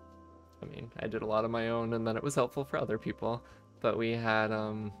 I mean, I did a lot of my own and then it was helpful for other people, but we had,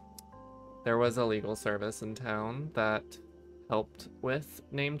 there was a legal service in town that helped with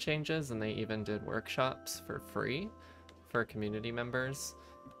name changes, and they even did workshops for free for community members.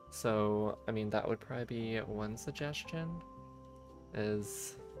 So, I mean, that would probably be one suggestion,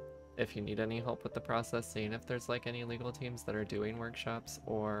 is if you need any help with the process, seeing if there's like any legal teams that are doing workshops,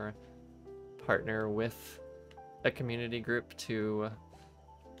 or partner with a community group to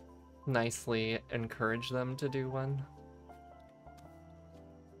nicely encourage them to do one.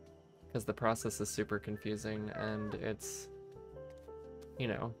 Because the process is super confusing and it's, you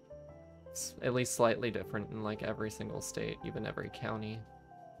know, it's at least slightly different in like every single state, even every county.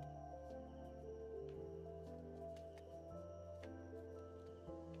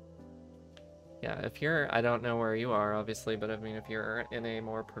 Yeah, if you're, I don't know where you are, obviously, but I mean, if you're in a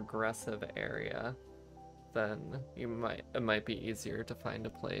more progressive area, then it might be easier to find a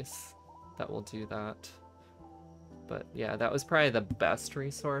place that will do that. But yeah, that was probably the best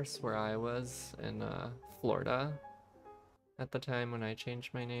resource where I was in Florida at the time when I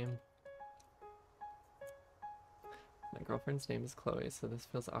changed my name. My girlfriend's name is Chloe, so this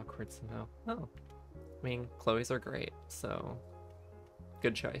feels awkward somehow. Oh, I mean, Chloe's are great, so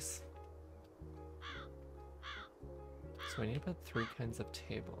good choice. So we need to put 3 kinds of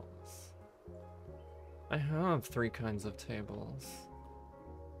tables. I have 3 kinds of tables.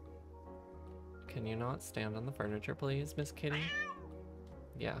 Can you not stand on the furniture, please, Miss Kitty?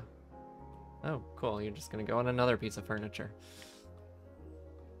 Yeah. Oh, cool. You're just gonna go on another piece of furniture.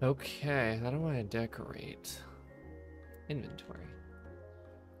 Okay, how do I decorate? Inventory.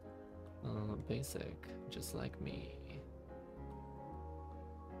 Basic, just like me.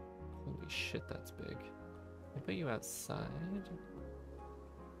 Holy shit, that's big. I put you outside.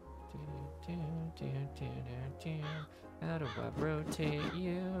 How do I rotate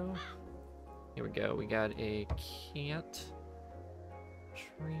you? Here we go. We got a cat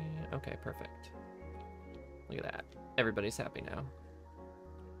tree. Okay, perfect. Look at that. Everybody's happy now.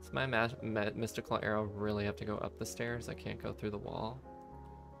 Does my mystical arrow really have to go up the stairs? I can't go through the wall.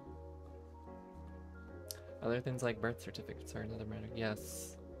 Other things like birth certificates are another matter.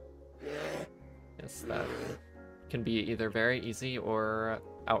 Yes. Yes, that can be either very easy or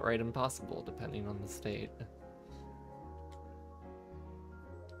outright impossible, depending on the state.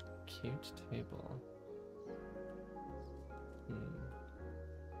 Cute table. I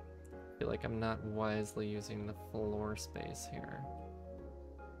feel like I'm not wisely using the floor space here.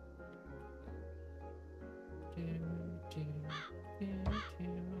 And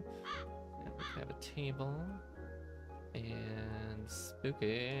we have a table. And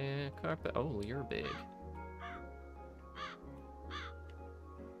spooky carpet. Oh, you're big.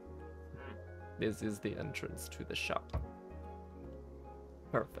 This is the entrance to the shop.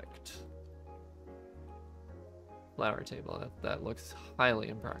 Perfect. Flower table. That looks highly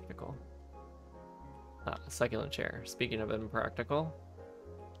impractical. Ah, succulent chair. Speaking of impractical.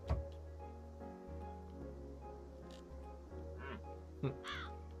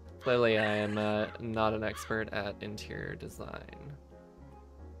 Clearly I am not an expert at interior design.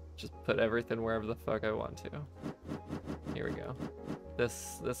 Just put everything wherever the fuck I want to. Here we go.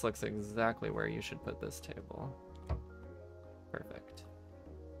 This looks exactly where you should put this table. Perfect.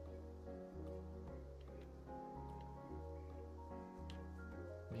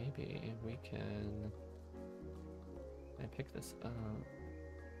 Maybe we can... I pick this up.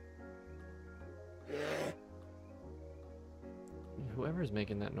 Whoever's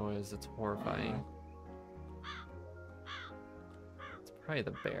making that noise, it's horrifying. It's probably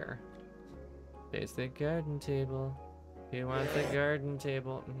the bear. Basic garden table. Who wants a garden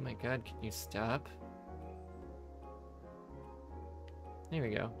table? Oh my god, can you stop? There we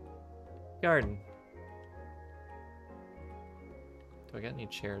go. Garden. Do I got any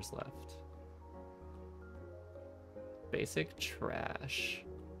chairs left? Basic trash.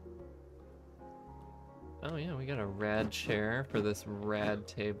 Oh yeah, we got a rad chair for this rad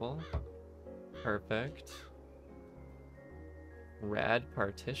table. Perfect. Rad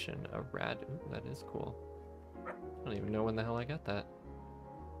partition. A rad... Ooh, that is cool. I don't even know when the hell I got that.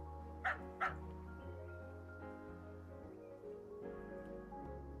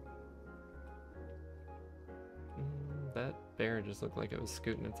 That bear just looked like it was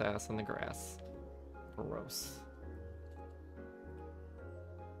scooting its ass in the grass. Gross.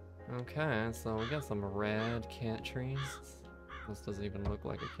 Okay, so we got some rad cat trees. This doesn't even look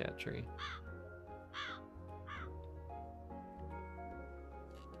like a cat tree.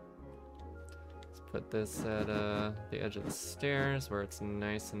 Let's put this at the edge of the stairs where it's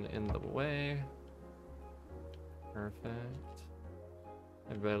nice and in the way. Perfect.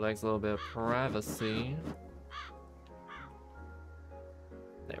 Everybody likes a little bit of privacy.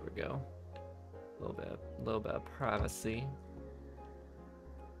 There we go. A little bit of privacy.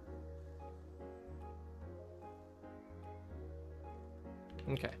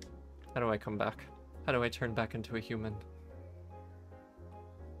 Okay. How do I come back? How do I turn back into a human?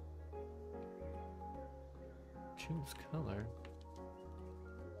 Choose color.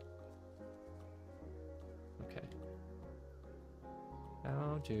 Okay.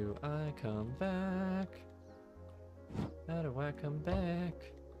 How do I come back? How do I come back?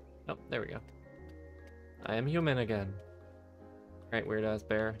 Oh, there we go. I am human again. Right, weird ass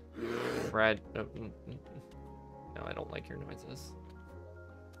bear. Right. Oh, no, I don't like your noises.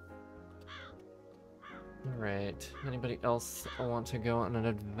 Alright, anybody else want to go on an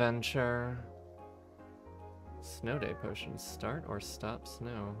adventure? Snow day potion, start or stop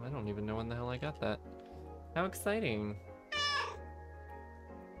snow? I don't even know when the hell I got that. How exciting!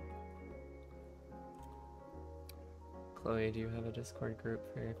 Chloe, do you have a Discord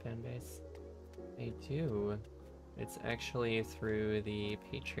group for your fan base? I do. It's actually through the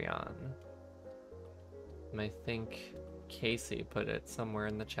Patreon. And I think Casey put it somewhere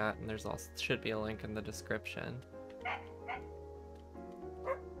in the chat, and there's also should be a link in the description.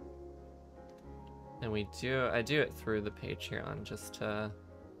 And I do it through the Patreon just to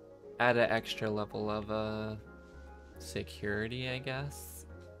add an extra level of security, I guess,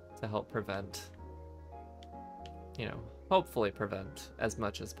 to help prevent, you know, hopefully prevent as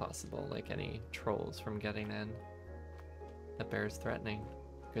much as possible, like any trolls from getting in. The bear's threatening.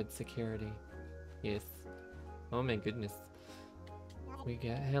 Good security. Yes. Oh my goodness. We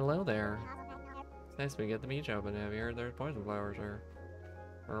get hello there. It's nice we get the beach open. Have you heard there's poison flowers or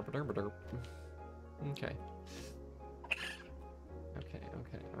okay. Okay.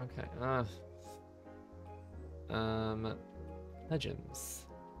 Legends.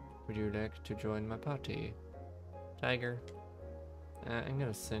 Would you like to join my party? Tiger. I'm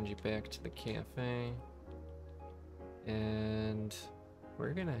gonna send you back to the cafe. And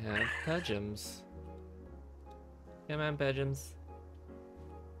we're gonna have Pudgems. Come on, Pudgems.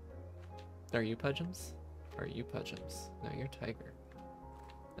 Are you Pudgems? Or are you Pudgems? No, you're Tiger.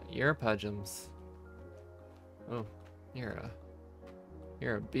 No, you're Pudgems. Oh,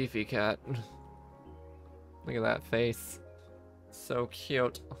 you're a beefy cat. Look at that face. So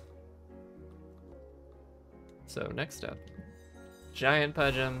cute. So next up, giant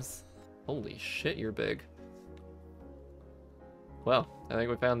Pudgems. Holy shit, you're big. Well, I think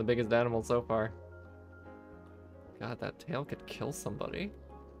we found the biggest animal so far. God, that tail could kill somebody.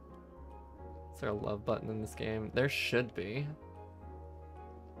 Is there a love button in this game? There should be.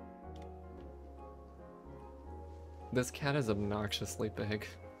 This cat is obnoxiously big.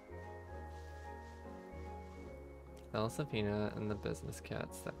 Elsafina and the business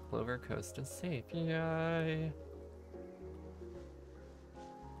cats. That Clover Coast is safe. Yay!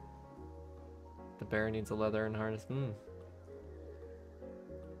 The bear needs a leather and harness.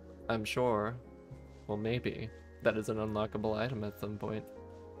 I'm sure. Well, maybe. That is an unlockable item at some point.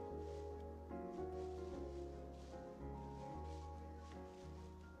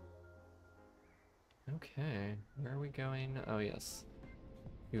 Okay, where are we going? Oh, yes.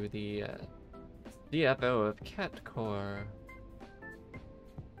 To the CFO of Catcore.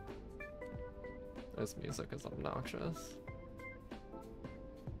 This music is obnoxious.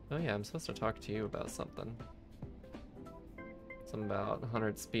 Oh yeah, I'm supposed to talk to you about something. Something about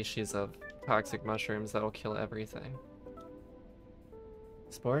 100 species of toxic mushrooms that'll kill everything.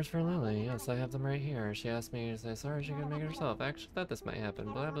 Spores for Lily. Yes, I have them right here. She asked me to say sorry she couldn't make it herself. I actually thought this might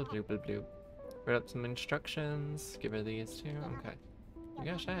happen. Blah blah blah blah blah. Wrote up some instructions. Give her these too. Okay. Oh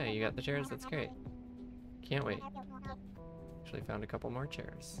gosh, hey, you got the chairs. That's great. Can't wait. Actually found a couple more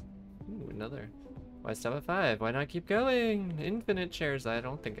chairs. Ooh, another. Why stop at 5? Why not keep going? Infinite chairs. I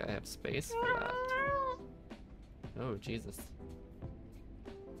don't think I have space for that. Oh, Jesus.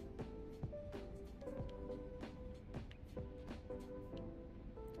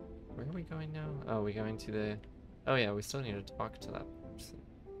 Where are we going now? Oh, we're going to the... Oh yeah, we still need to talk to that person.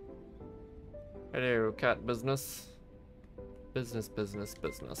 Hello, cat business. Business, business,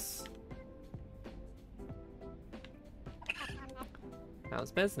 business.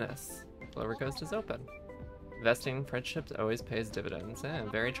 How's business? Clover Coast is open. Investing in friendships always pays dividends.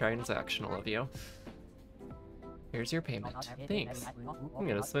 Very transactional of you. Here's your payment. Thanks. I'm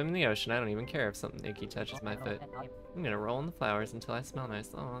gonna swim in the ocean. I don't even care if something icky touches my foot. I'm gonna roll in the flowers until I smell nice.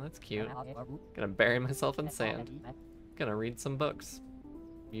 Oh, that's cute. Gonna bury myself in sand. Gonna read some books.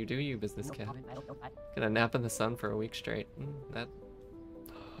 You do you, business cat. Gonna nap in the sun for a week straight. That...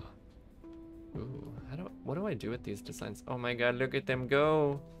 Ooh, what do I do with these designs? Oh my god, look at them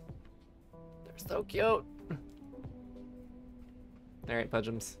go! They're so cute! Alright,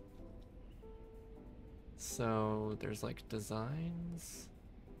 Pudgems. So, there's like designs?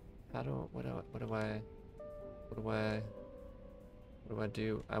 What do I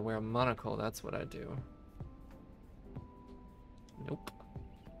do? I wear a monocle, that's what I do. Nope.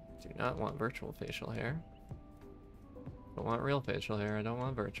 Do not want virtual facial hair. Don't want real facial hair, I don't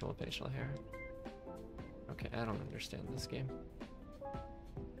want virtual facial hair. Okay, I don't understand this game.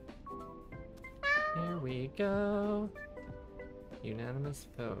 Here we go. Unanimous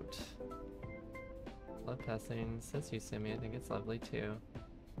vote. Love passing. Says you, Sammy. I think it's lovely too.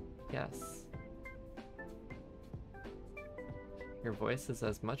 Yes. Your voice is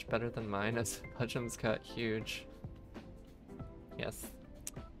as much better than mine as Pudgems got huge. Yes.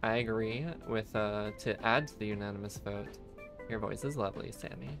 I agree with, to add to the unanimous vote. Your voice is lovely,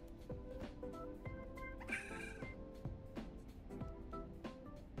 Sammy.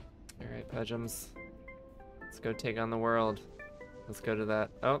 Alright, Pudgems. Let's go take on the world. Let's go to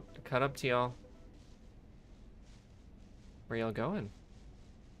that. Oh, cut up to y'all. Where y'all going?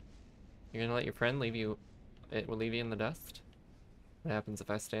 You're gonna let your friend leave you it will leave you in the dust? What happens if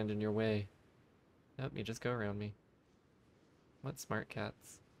I stand in your way? Nope, you just go around me. What smart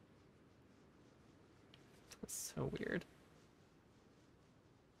cats? That's so weird.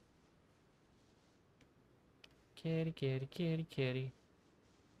 Kitty, kitty, kitty, kitty.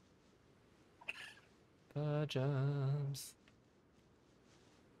 Pajamas.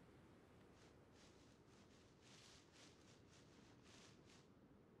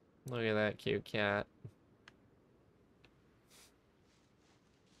 Look at that cute cat.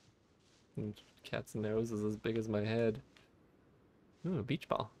 And cat's nose is as big as my head. Ooh, a beach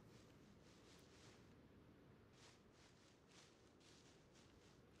ball.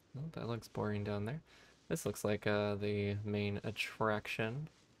 Oh, that looks boring down there. This looks like the main attraction.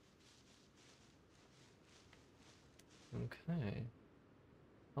 Okay.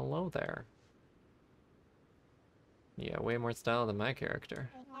 Hello there. Yeah, way more style than my character.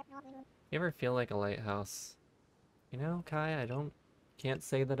 You ever feel like a lighthouse? You know, Kai, can't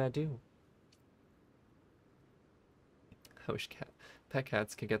say that I do. I wish pet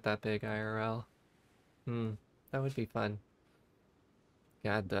cats could get that big IRL. That would be fun.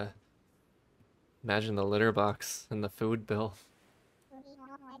 God, imagine the litter box and the food bill.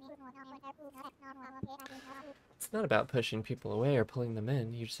 It's not about pushing people away or pulling them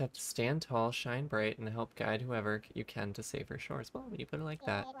in. You just have to stand tall, shine bright, and help guide whoever you can to safer shores. Well, when you put it like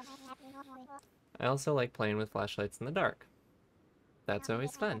that. I also like playing with flashlights in the dark. That's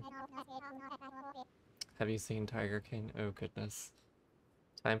always fun. Have you seen Tiger King? Oh, goodness.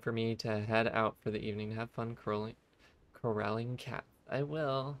 Time for me to head out for the evening. Have fun corralling cats. I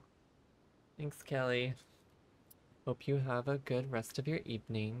will. Thanks, Kelly. Hope you have a good rest of your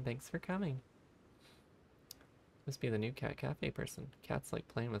evening. Thanks for coming. Must be the new cat cafe person. Cats like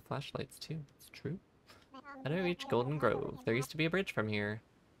playing with flashlights too. It's true. How do I reach Golden Grove? There used to be a bridge from here,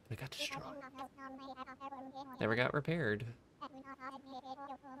 but it got destroyed. Never got repaired.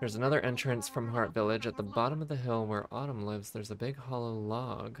 There's another entrance from Heart Village. At the bottom of the hill where Autumn lives, there's a big hollow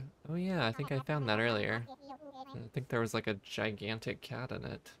log. Oh yeah, I think I found that earlier. I think there was like a gigantic cat in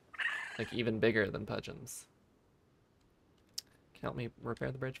it. Like even bigger than Pudgeon's. Can you help me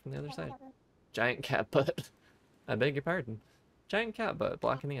repair the bridge from the other side? Giant cat butt. I beg your pardon. Giant cat butt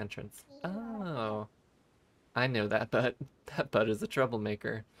blocking the entrance. Oh. I know that butt. That butt is a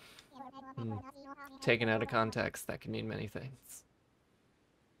troublemaker. Taken out of context, that can mean many things.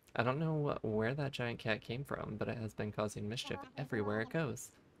 I don't know where that giant cat came from, but it has been causing mischief everywhere it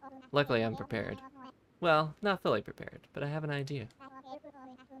goes. Luckily, I'm prepared. Well, not fully prepared, but I have an idea.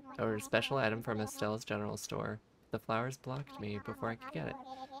 I ordered a special item from Estelle's general store. The flowers blocked me before I could get it.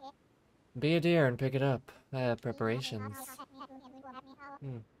 Be a dear and pick it up. I have preparations.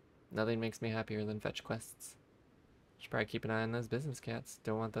 Nothing makes me happier than fetch quests. Should probably keep an eye on those business cats.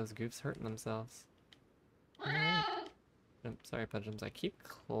 Don't want those goofs hurting themselves. Alright. Oh, sorry, Pudgeons. I keep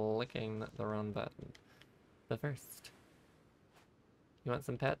clicking the wrong button. But first. You want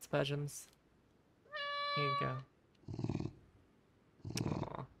some pets, Pudgeons? Here you go.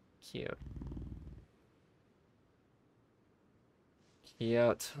 Aw, cute.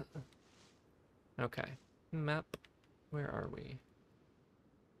 Cute. Okay. Map. Where are we?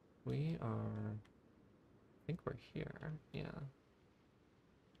 We are... I think we're here. Yeah.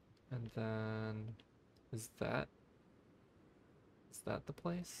 And then... Is that the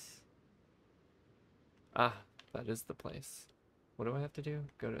place? Ah, that is the place. What do I have to do?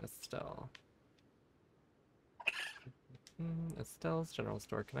 Go to Estelle. Estelle's general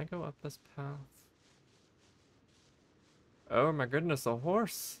store. Can I go up this path? Oh my goodness, a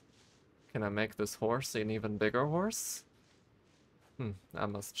horse! Can I make this horse an even bigger horse? I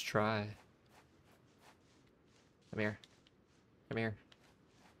must try. Come here. Come here.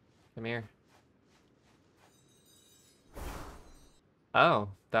 Come here. Oh,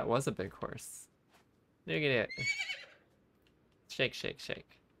 that was a big horse. Look at it. Shake, shake,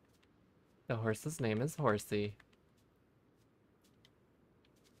 shake. The horse's name is Horsey.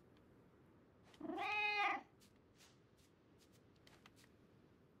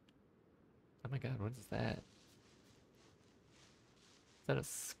 Oh my god, what is that? Is that a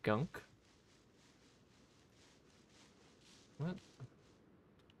skunk? What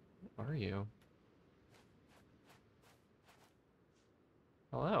are you?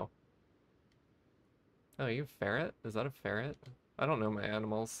 Hello. Oh, you a ferret? Is that a ferret? I don't know my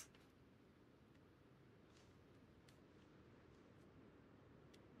animals.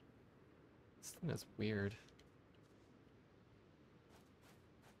 This thing is weird.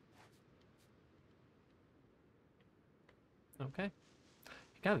 Okay.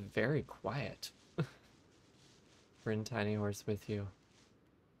 It got very quiet. Bring Tiny Horse with you.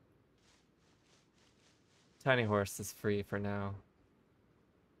 Tiny horse is free for now.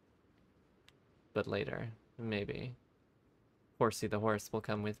 But later, maybe. Horsey the horse will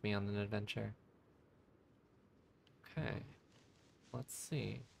come with me on an adventure. Okay. Let's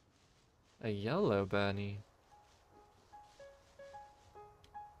see. A yellow bunny.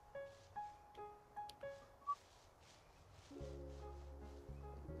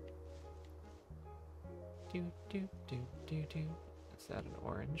 Do do do do do. Is that an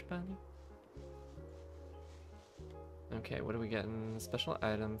orange bunny? Okay, what are we getting? Special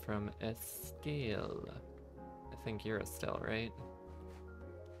item from Estelle. I think you're Estelle, right?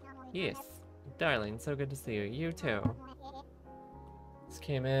 Yes. Darling, so good to see you. You too. This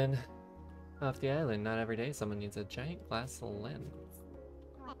came in off the island. Not every day someone needs a giant glass lens.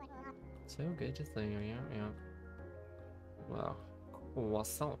 So good to see you. Yeah. Wow.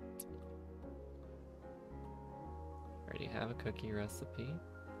 Croissant. Already have a cookie recipe.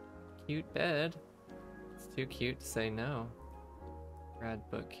 Cute bed. It's too cute to say no. Rad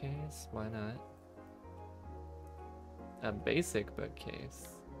bookcase. Why not? A basic bookcase.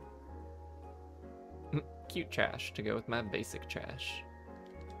 Cute trash to go with my basic trash.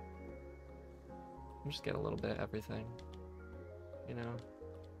 Just get a little bit of everything. You know?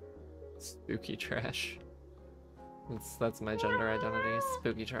 Spooky trash. That's my gender identity.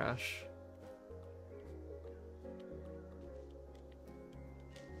 Spooky trash.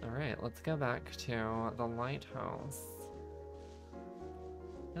 Alright, let's go back to the lighthouse.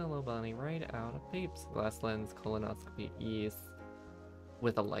 Hello, bunny. Right out of peeps. Glass lens, colonoscopy, ease.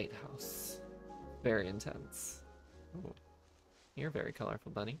 With a lighthouse. Very intense. Ooh. You're very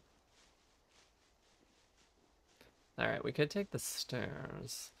colorful, bunny. Alright, we could take the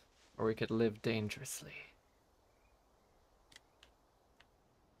stairs. Or we could live dangerously.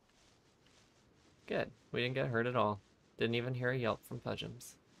 Good. We didn't get hurt at all. Didn't even hear a yelp from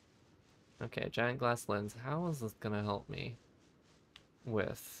Pudgems. Okay, giant glass lens. How is this gonna help me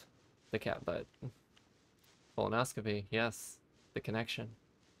with the cat butt? Colonoscopy, yes. The connection.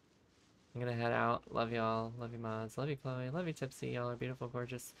 I'm gonna head out. Love y'all. Love you, mods. Love you, Chloe. Love you, Tipsy. Y'all are beautiful,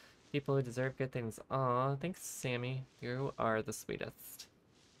 gorgeous people who deserve good things. Aw, thanks, Sammy. You are the sweetest.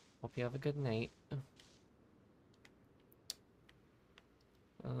 Hope you have a good night.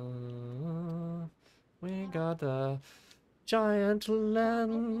 We got the giant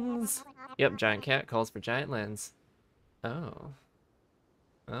lens. Yep, giant cat calls for giant lens. Oh.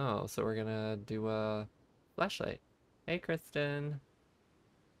 Oh, so we're gonna do a flashlight. Hey, Kristen.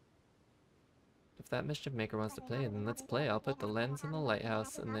 If that mischief maker wants to play, then let's play. I'll put the lens in the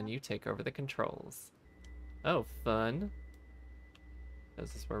lighthouse, and then you take over the controls. Oh, fun.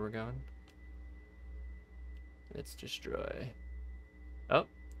 Is this where we're going? Let's destroy. Oh.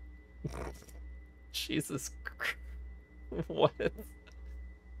 Jesus Christ. What?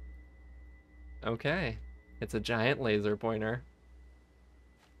 Okay. It's a giant laser pointer.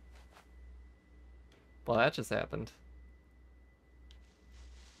 Well, that just happened.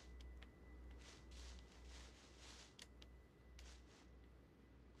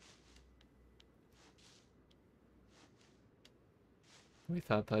 We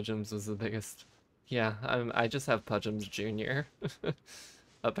thought Pudgems was the biggest. Yeah, I just have Pudgems Jr.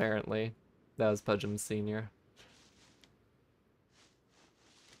 Apparently. That was Pudgems Senior.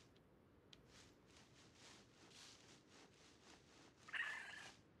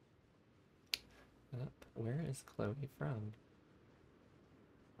 Where is Chloe from?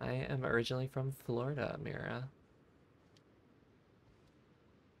 I am originally from Florida, Mira.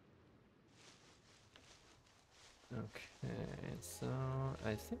 Okay, so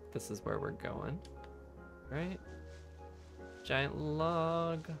I think this is where we're going, right? Giant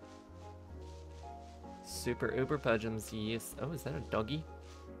log. Super uber Pudgems, yes. Oh, is that a doggy?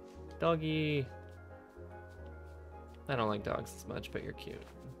 Doggy! I don't like dogs as much, but you're cute.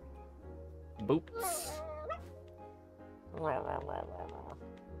 Boops.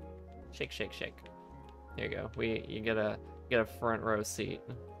 Shake, shake, shake. There you go. You get a front row seat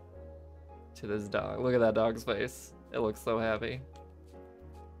to this dog. Look at that dog's face. It looks so happy.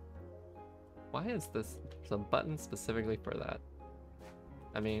 Why is this a button specifically for that?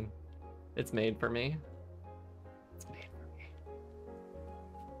 I mean, it's made for me. It's made for me.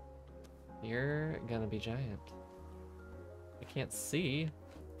 You're gonna be giant. I can't see.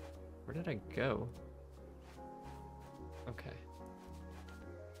 Where did I go? Okay.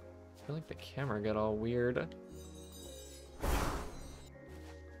 I feel like the camera got all weird.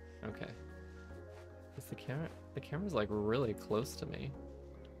 Okay. Is the camera's like really close to me.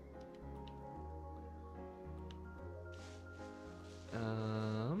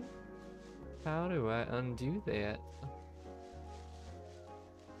 How do I undo that?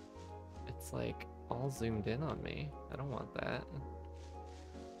 It's like all zoomed in on me. I don't want that.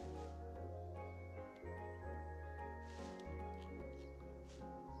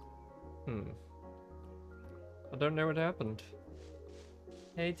 I don't know what happened.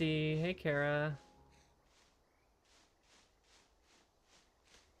 Hey Dee, hey Kara.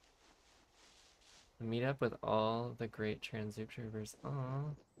 Meet up with all the great trans YouTubers. Aw,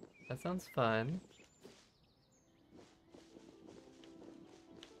 that sounds fun.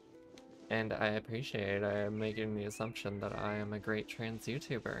 And I appreciate I am making the assumption that I am a great trans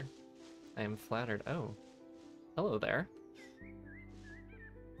YouTuber. I am flattered. Oh, hello there.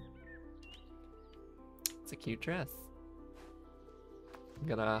 It's a cute dress. I'm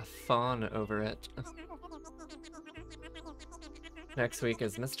gonna fawn over it. Next week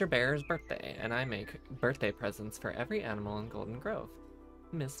is Mr. Bear's birthday, and I make birthday presents for every animal in Golden Grove.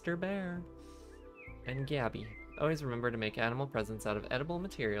 Mr. Bear. And Gabby. Always remember to make animal presents out of edible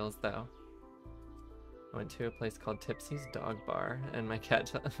materials, though. I went to a place called Tipsy's Dog Bar, and my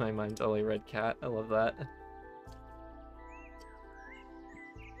cat, my mind totally read cat. I love that.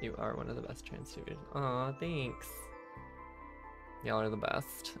 You are one of the best trans students. Aw, thanks. Y'all are the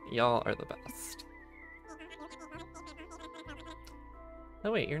best. Y'all are the best.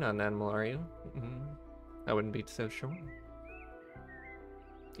 Oh wait, you're not an animal, are you? I wouldn't be so sure.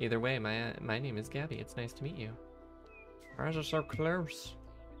 Either way, my name is Gabby. It's nice to meet you. Why is it so close?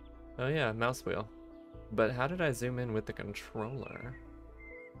 Oh yeah, mouse wheel. But how did I zoom in with the controller?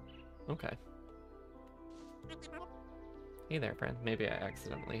 Okay. Hey there, friend. Maybe I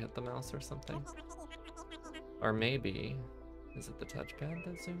accidentally hit the mouse or something. Or maybe... is it the touchpad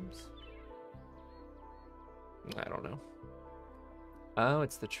that zooms? I don't know. Oh,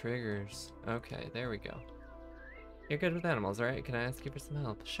 it's the triggers. Okay, there we go. You're good with animals, right? Can I ask you for some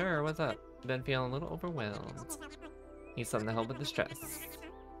help? Sure, what's up? Been feeling a little overwhelmed. Need something to help with the stress.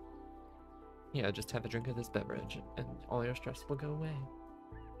 Yeah, just have a drink of this beverage, and all your stress will go away.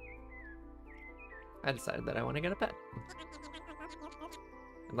 I decided that I want to get a pet.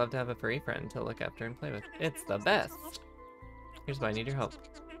 I'd love to have a furry friend to look after and play with. It's the best! Here's why I need your help.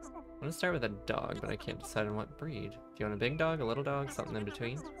 I'm gonna start with a dog, but I can't decide on what breed. Do you want a big dog, a little dog, something in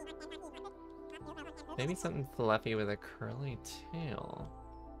between? Maybe something fluffy with a curly tail.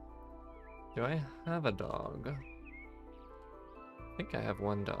 Do I have a dog? I think I have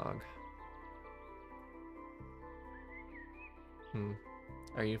one dog.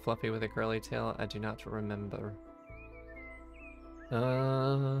 Are you fluffy with a curly tail? I do not remember.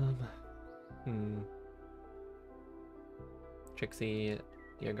 Trixie,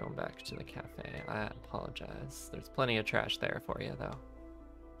 you're going back to the cafe. I apologize. There's plenty of trash there for you, though.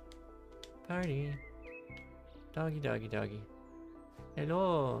 Party. Doggy, doggy, doggy.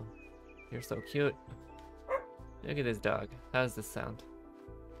 Hello. You're so cute. Look at this dog. How does this sound?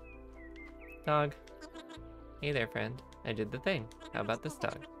 Dog. Hey there, friend. I did the thing. How about this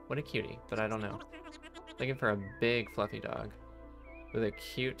dog? What a cutie, but I don't know. Looking for a big fluffy dog with a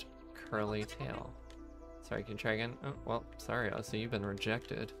cute curly tail. Sorry, can you try again? Oh, well, sorry, so you've been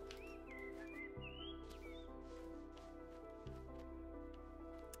rejected.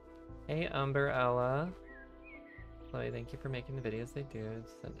 Hey, Umbrella. Chloe, thank you for making the videos they do.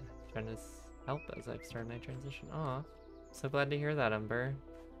 It's trying to help as I've started my transition. Aw, so glad to hear that, Umber.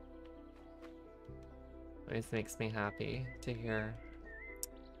 Always makes me happy to hear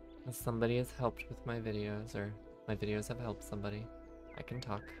that somebody has helped with my videos, or my videos have helped somebody. I can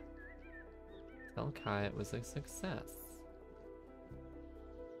talk. Tell Kai it was a success.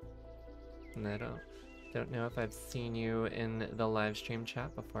 And I don't know if I've seen you in the live stream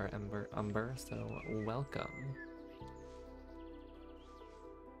chat before, Umber, so welcome.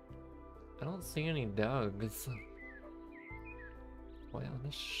 I don't see any dogs. Boy on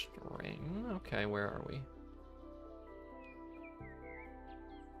a string. Okay, where are we?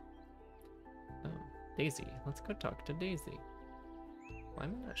 Oh, Daisy. Let's go talk to Daisy. Why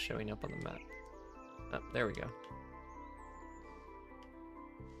am I not showing up on the map? Oh, there we go.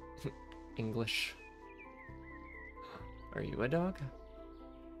 English. Are you a dog?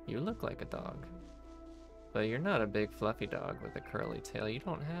 You look like a dog. But you're not a big fluffy dog with a curly tail. You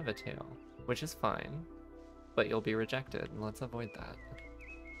don't have a tail, which is fine. But you'll be rejected, and let's avoid that.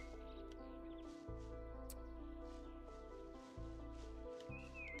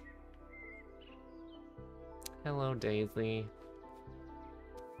 Hello, Daisy.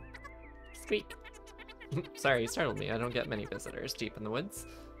 Squeak! Sorry, you startled me. I don't get many visitors deep in the woods.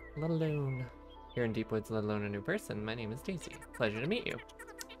 Let alone here in deep woods, let alone a new person. My name is Daisy. Pleasure to meet you.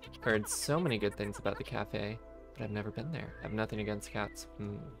 Heard so many good things about the cafe, but I've never been there. I have nothing against cats.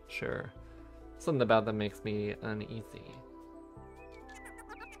 Sure. Something about them makes me uneasy.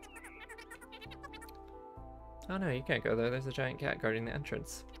 Oh no, you can't go there. There's a giant cat guarding the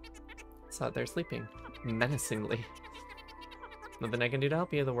entrance. It's out there sleeping. Menacingly. Nothing I can do to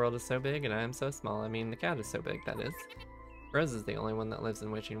help you. The world is so big and I am so small. I mean, the cat is so big, that is. Rose is the only one that lives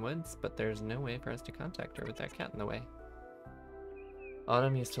in Witching Woods, but there's no way for us to contact her with that cat in the way.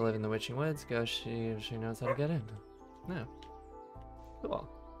 Autumn used to live in the Witching Woods. Go, she knows how to get in. No. Cool.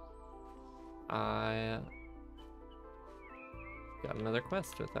 I got another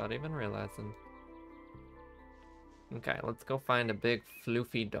quest without even realizing. Okay, let's go find a big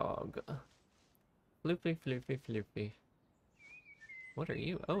floofy dog. Floofy, floofy, floofy. What are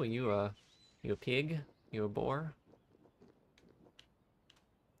you? Oh, you a pig? You a boar?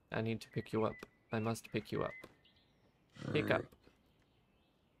 I need to pick you up. I must pick you up. Pick up.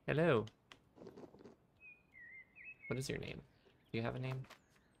 Hello. What is your name? Do you have a name?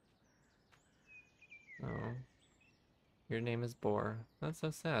 Oh. Your name is Boar. That's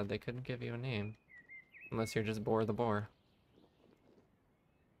so sad. They couldn't give you a name. Unless you're just Boar the Boar.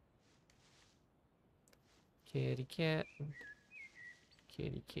 Kitty cat.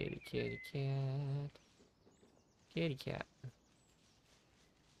 Kitty, kitty, kitty cat. Kitty cat.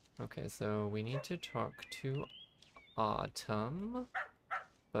 Okay, so we need to talk to Autumn.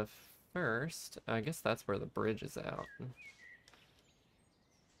 But first, I guess that's where the bridge is out.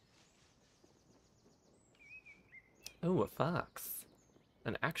 Oh, a fox.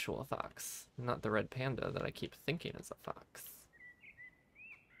 An actual fox. Not the red panda that I keep thinking is a fox.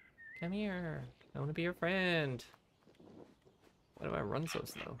 Come here. I want to be your friend. Why do I run so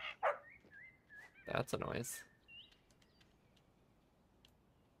slow? That's a noise.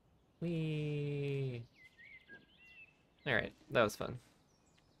 Whee! Alright, that was fun.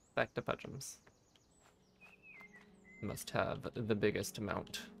 Back to Pudgems. Must have the biggest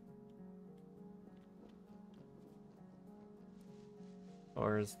amount.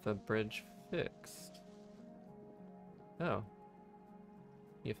 Or is the bridge fixed? Oh.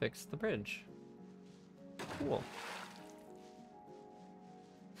 You fixed the bridge. Cool.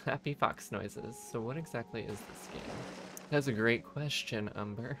 Happy fox noises. So what exactly is this game? That's a great question,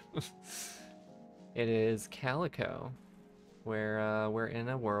 Umber. It is Calico, where we're in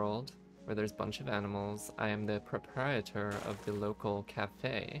a world where there's a bunch of animals. I am the proprietor of the local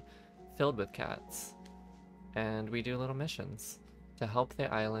cafe filled with cats. And we do little missions to help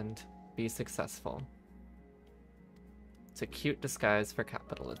the island be successful. It's a cute disguise for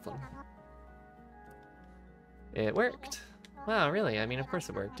capitalism. It worked. Wow, really? I mean, of course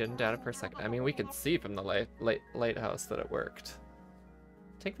it worked. Didn't doubt it for a second. I mean, we could see from the lighthouse that it worked.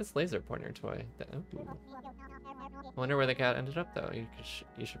 Take this laser pointer toy. Ooh. I wonder where the cat ended up, though.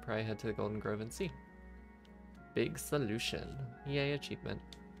 You should probably head to the Golden Grove and see. Big solution. Yay, achievement.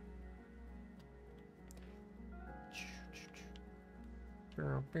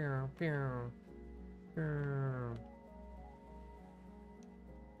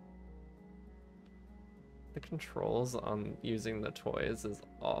 The controls on using the toys is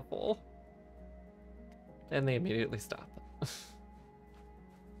awful. And they immediately stop.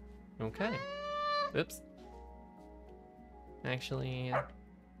 Okay. Oops. Actually,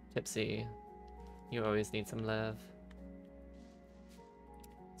 Tipsy, you always need some love.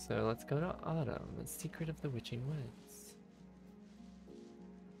 So let's go to Autumn, the secret of the Witching Woods.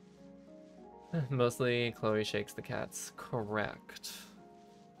 Mostly Chloe shakes the cats. Correct.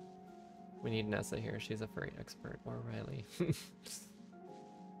 We need Nessa here. She's a furry expert. Or Riley.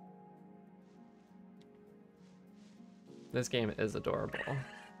 This game is adorable.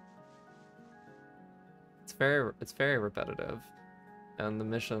 It's very repetitive, and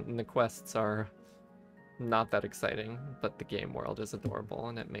the quests are not that exciting, but the game world is adorable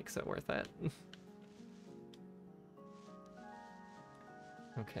and it makes it worth it.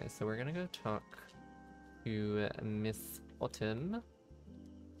 Okay, so we're gonna go talk to Miss Autumn.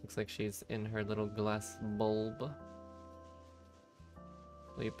 Looks like she's in her little glass bulb.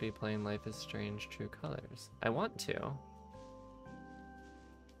 Will you be playing Life is Strange True Colors? I want to.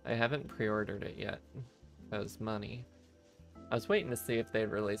 I haven't pre-ordered it yet. Because money. I was waiting to see if they'd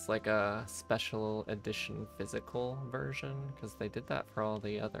release like a special edition physical version, because they did that for all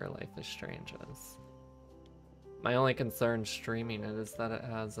the other Life is Stranges. My only concern streaming it is that it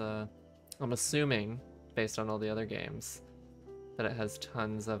has I'm assuming, based on all the other games, that it has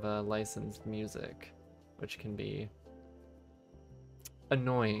tons of licensed music, which can be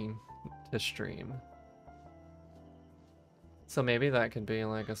annoying to stream. So maybe that could be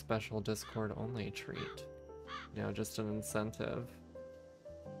like a special Discord only treat. You know, just an incentive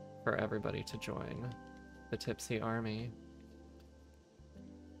for everybody to join the Tipsy Army.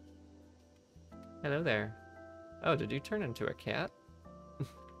 Hello there. Oh, did you turn into a cat?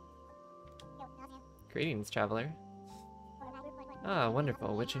 Greetings, traveler. Ah,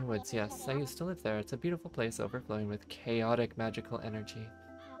 wonderful. Witching Woods, yes. I used to live there. It's a beautiful place overflowing with chaotic magical energy.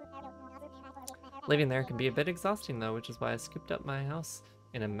 Living there can be a bit exhausting, though, which is why I scooped up my house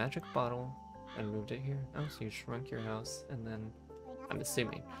in a magic bottle and moved it here. Oh, so you shrunk your house, and then, I'm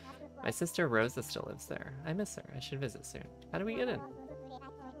assuming. My sister Rosa still lives there. I miss her. I should visit soon. How do we get in?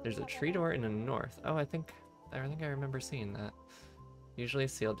 There's a tree door in the north. Oh, I think I remember seeing that. Usually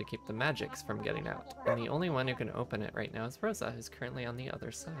sealed to keep the magics from getting out. And the only one who can open it right now is Rosa, who's currently on the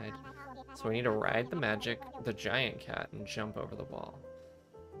other side. So we need to ride the giant cat, and jump over the wall.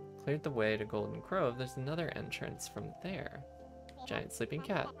 Cleared the way to Golden Grove. There's another entrance from there. Giant sleeping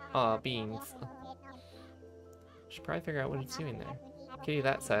cat. Aw, beans. Should probably figure out what it's doing there. Kitty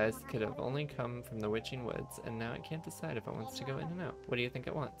that size could have only come from the Witching Woods, and now it can't decide if it wants to go in and out. What do you think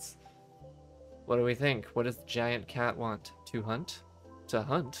it wants? What do we think? What does the giant cat want? To hunt? To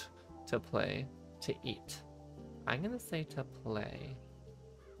hunt? To play? To eat? I'm gonna say to play.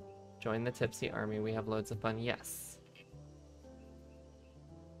 Join the Tipsy Army. We have loads of fun. Yes.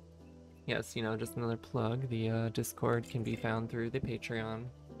 Yes, you know, just another plug. The Discord can be found through the Patreon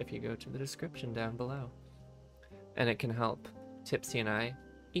if you go to the description down below. And it can help Tipsy and I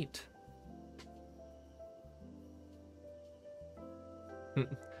eat.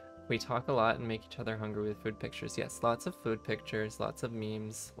 We talk a lot and make each other hungry with food pictures. Yes, lots of food pictures, lots of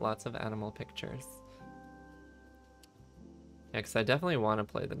memes, lots of animal pictures. Yeah, because I definitely want to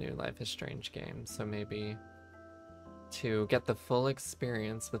play the new Life is Strange game, so maybe to get the full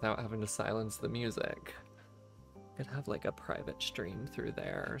experience without having to silence the music, could have like a private stream through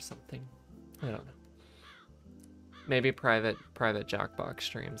there or something. I don't know. Maybe private Jackbox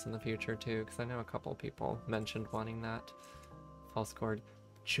streams in the future too, because I know a couple people mentioned wanting that. False chord.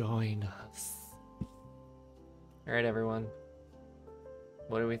 Join us. Alright, everyone.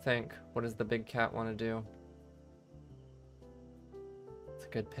 What do we think? What does the big cat want to do? It's a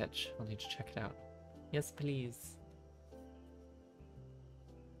good pitch. I'll need to check it out. Yes, please.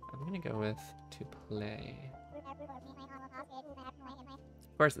 I'm gonna go with to play.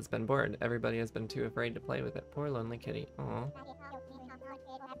 Of course, it's been bored. Everybody has been too afraid to play with it. Poor lonely kitty. Aw.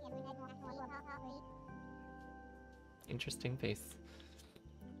 Interesting face.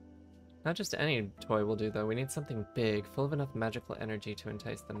 Not just any toy will do, though. We need something big, full of enough magical energy to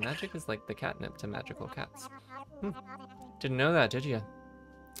entice them. Magic is like the catnip to magical cats. Didn't know that, did you?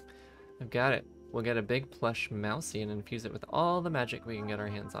 I've got it. We'll get a big plush mousey and infuse it with all the magic we can get our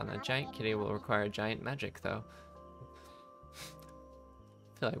hands on. A giant kitty will require giant magic, though.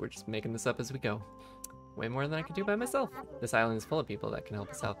 I feel like we're just making this up as we go. Way more than I could do by myself. This island is full of people that can help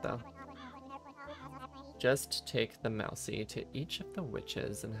us out, though. Just take the mousey to each of the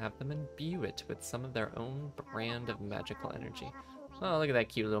witches and have them imbue it with some of their own brand of magical energy. Oh, look at that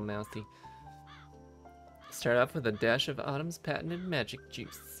cute little mousey. Start off with a dash of Autumn's patented magic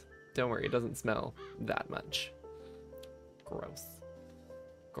juice. Don't worry, it doesn't smell that much. Gross.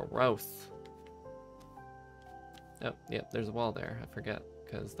 Gross. Oh, yep, there's a wall there. I forget,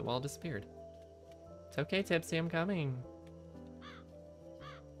 because the wall disappeared. It's okay, Tipsy, I'm coming.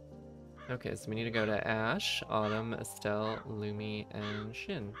 Okay, so we need to go to Ash, Autumn, Estelle, Lumi, and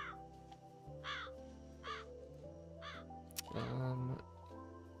Shin.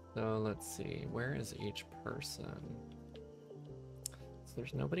 So let's see, where is each person? So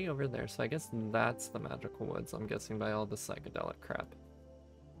there's nobody over there, so I guess that's the magical woods, I'm guessing by all the psychedelic crap.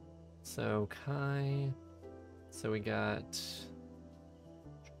 So Kai, so we got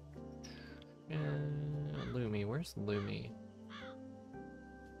Lumi, where's Lumi?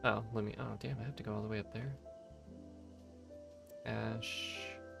 Oh, Lumi, oh damn, I have to go all the way up there. Ash.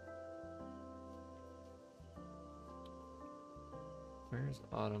 Where's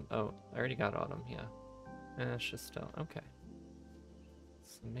Autumn? Oh, I already got Autumn, yeah. Ash is still, okay.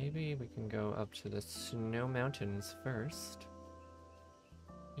 So maybe we can go up to the Snow Mountains first.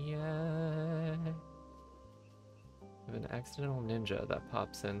 Yay! We have an accidental ninja that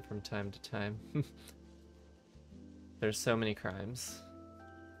pops in from time to time. There's so many crimes.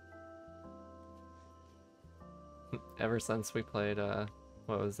 Ever since we played,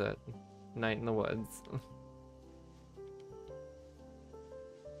 what was it? Night in the Woods.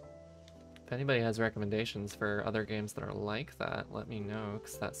 If anybody has recommendations for other games that are like that, let me know,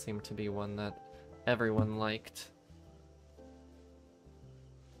 because that seemed to be one that everyone liked.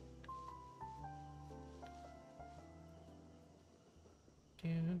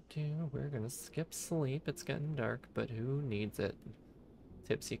 We're gonna skip sleep, it's getting dark, but who needs it?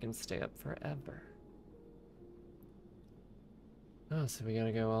 Tipsy can stay up forever. Oh, so we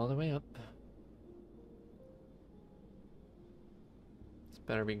gotta go all the way up. This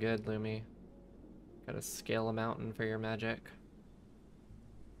better be good, Lumi. Gotta scale a mountain for your magic.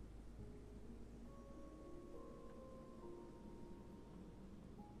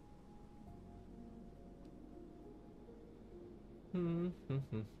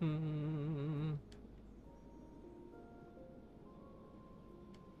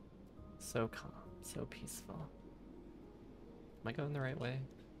 So calm, so peaceful. Am I going the right way?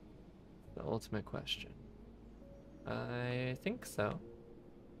 The ultimate question. I think so.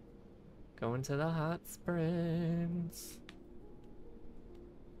 Going to the hot springs.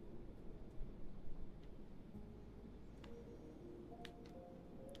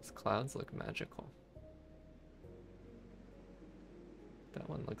 These clouds look magical. That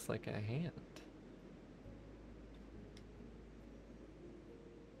one looks like a hand.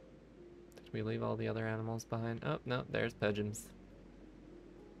 Did we leave all the other animals behind? Oh, no, there's Pudgems.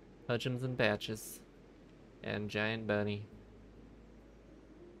 Pudgems and Batches. And Giant Bunny.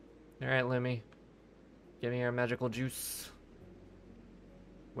 Alright, Lemmy. Give me your magical juice.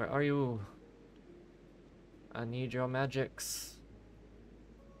 Where are you? I need your magics.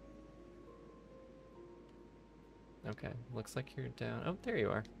 Okay, looks like you're down. Oh, there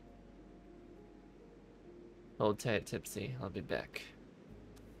you are. Hold tight, Tipsy. I'll be back.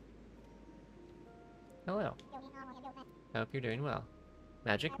 Hello. Hope you're doing well.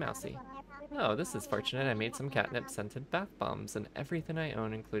 Magic Mousy. Oh, this is fortunate. I made some catnip-scented bath bombs, and everything I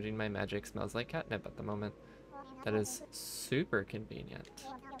own, including my magic, smells like catnip at the moment. That is super convenient.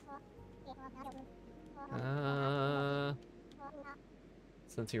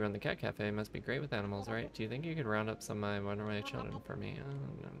 Since you run the cat cafe, it must be great with animals, right? Do you think you could round up some of my runaway children for me?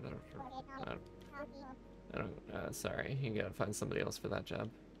 Sorry. You gotta find somebody else for that job.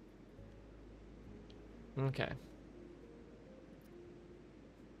 Okay.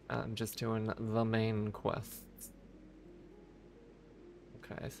 I'm just doing the main quests.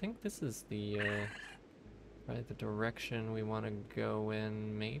 Okay, I think this is the, probably the direction we want to go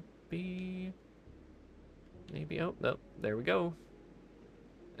in, maybe? Maybe, oh, there we go.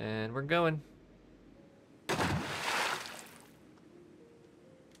 And we're going. I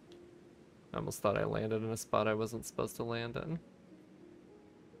almost thought I landed in a spot I wasn't supposed to land in.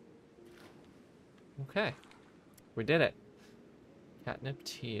 Okay, we did it. Catnip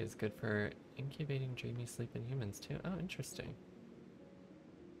tea is good for incubating dreamy sleep in humans too. Oh, interesting.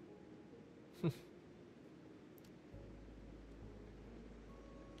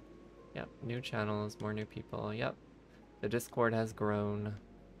 Yep, new channels, more new people. Yep, the Discord has grown.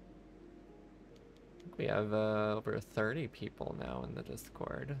 I think we have over 30 people now in the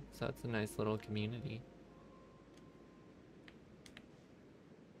Discord, so it's a nice little community.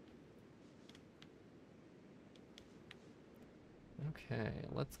 Okay,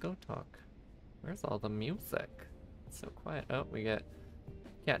 let's go talk. Where's all the music? It's so quiet. Oh, we got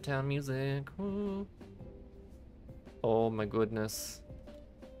Cat Town music. Woo. Oh my goodness.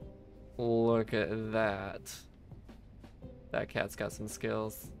 Look at that. That cat's got some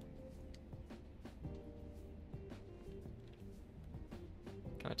skills.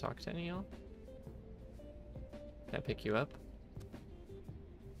 Can I talk to any of y'all? Can I pick you up?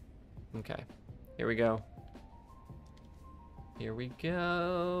 Okay, here we go. Here we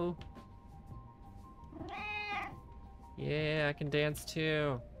go. Yeah, I can dance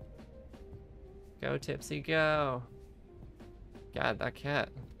too. Go, Tipsy, go. God, that cat.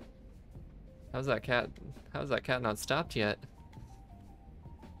 How's that cat not stopped yet?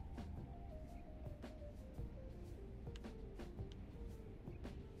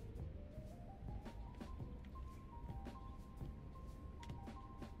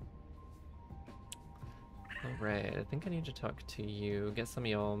 Alright, I think I need to talk to you. Get some of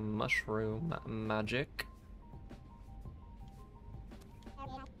your mushroom magic.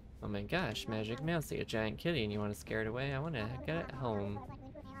 Oh my gosh, Magic Mousy, a giant kitty, and you want to scare it away? I want to get it home.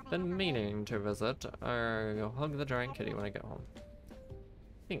 Been meaning to visit, or go hug the giant kitty when I get home.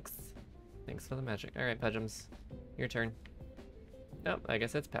 Thanks. Thanks for the magic. Alright, Pudgems, your turn. Oh, I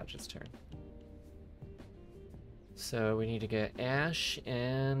guess it's Patch's turn. So we need to get Ash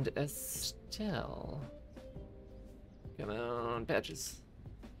and Estelle. Come on, Patches.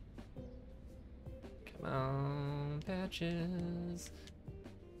 Come on, Patches.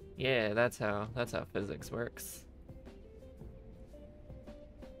 Yeah, that's how physics works.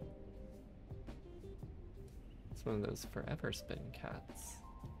 It's one of those forever spin cats.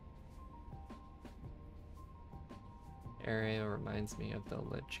 Area reminds me of the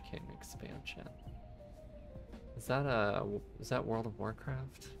Lich King expansion. Is that World of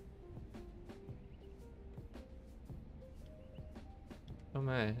Warcraft? Oh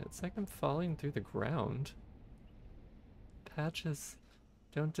my, it's like I'm falling through the ground. Patches,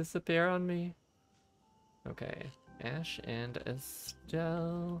 don't disappear on me. Okay, Ash and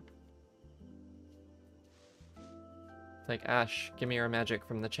Estelle. It's like, Ash, give me your magic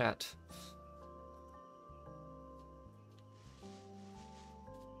from the chat.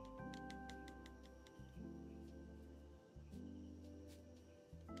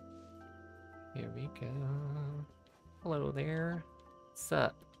 Here we go. Hello there. What's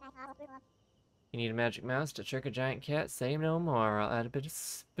up? You need a magic mouse to trick a giant cat? Say no more. I'll add a bit of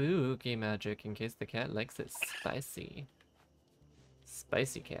spooky magic in case the cat likes it spicy.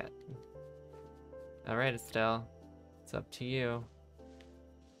 Spicy cat. Alright, Estelle. It's up to you.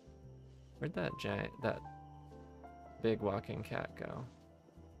 Where'd that big walking cat go?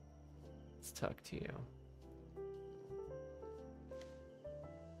 Let's talk to you.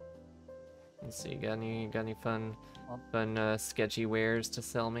 Let's see, got any fun sketchy wares to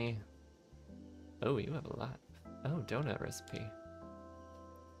sell me? Oh, you have a lot. Oh, donut recipe.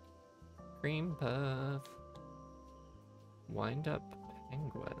 Cream puff. Wind up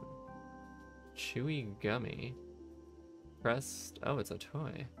penguin. Chewy gummy. Pressed. Oh, it's a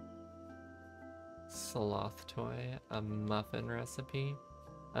toy. Sloth toy. A muffin recipe.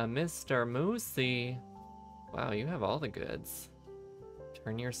 A Mr. Moosey. Wow, you have all the goods.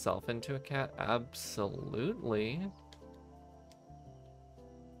 Turn yourself into a cat? Absolutely.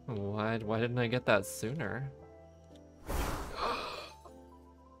 Why didn't I get that sooner?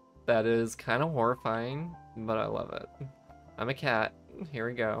 That is kind of horrifying, but I love it. I'm a cat. Here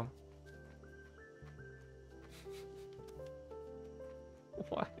we go.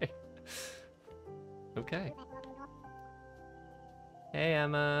 Why? Okay. Hey,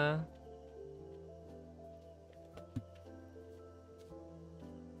 Emma.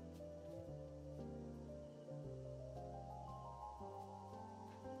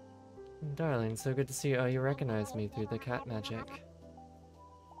 Darling, so good to see you. Oh, you recognize me through the cat magic.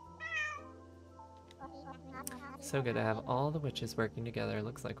 So good to have all the witches working together.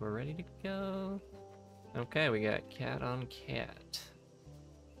 Looks like we're ready to go. Okay, we got cat on cat.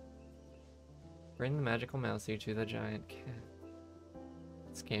 Bring the magical mousey to the giant cat.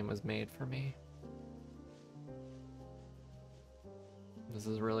 This game was made for me. This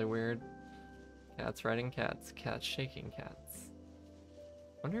is really weird. Cats riding cats, cats shaking cats.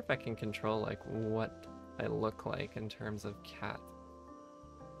 Wonder if I can control like what I look like in terms of cat.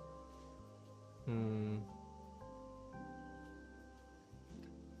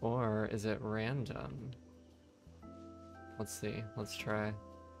 Or is it random? Let's see. Let's try.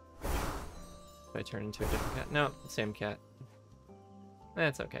 If I turn into a different cat? No, same cat.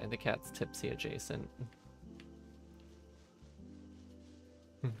 That's okay. The cat's tipsy adjacent.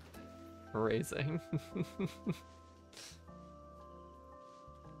 Raising.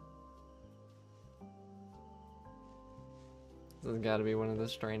 This has got to be one of the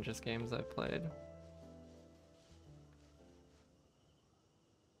strangest games I've played.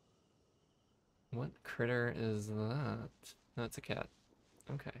 What critter is that? No, it's a cat.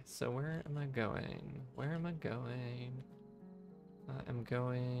 Okay, so where am I going? Where am I going? I'm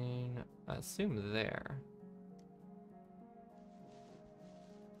going, I assume there.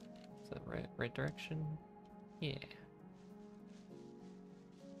 Is that right direction? Yeah.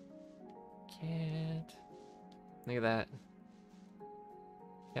 Cat. Look at that.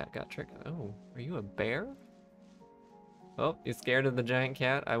 Cat got tricked. Oh, are you a bear? Oh, you scared of the giant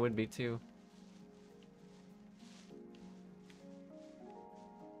cat? I would be too.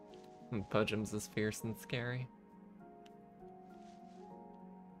 Pudgems is fierce and scary.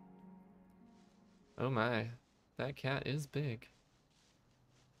 Oh my, that cat is big.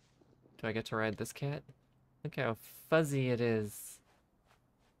 Do I get to ride this cat? Look how fuzzy it is.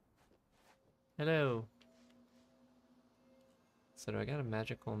 Hello. So do I got a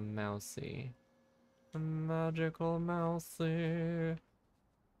magical mousey? A magical mousey.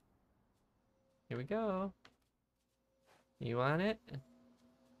 Here we go. You want it?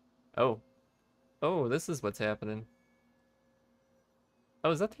 Oh. Oh, this is what's happening. Oh,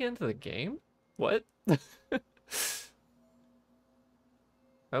 is that the end of the game? What?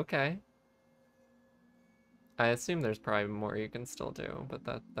 Okay. I assume there's probably more you can still do, but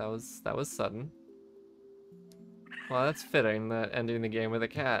that was sudden. Well, that's fitting, that ending the game with a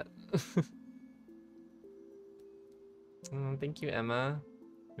cat. Thank you, Emma.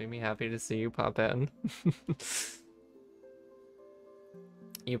 Made me happy to see you pop in.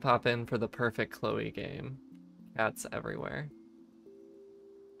 You pop in for the perfect Chloe game. Cats everywhere.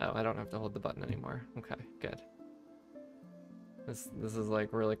 Oh, I don't have to hold the button anymore. Okay, good. This is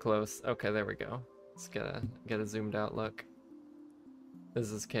like really close. Okay, there we go. Let's get a zoomed out look.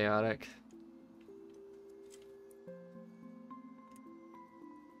 This is chaotic.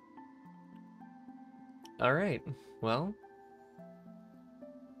 Alright, well.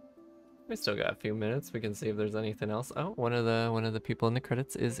 We still got a few minutes. We can see if there's anything else. Oh, one of the people in the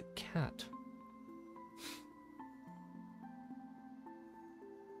credits is Cat.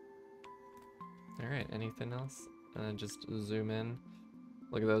 Alright, anything else? Just zoom in.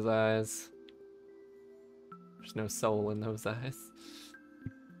 Look at those eyes. There's no soul in those eyes.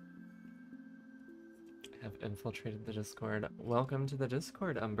 I have infiltrated the Discord. Welcome to the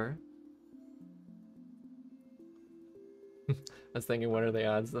Discord, Umber. I was thinking, what are the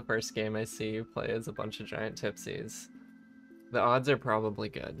odds the first game I see you play is a bunch of giant tipsies? The odds are probably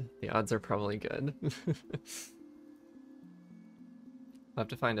good. The odds are probably good. I'll have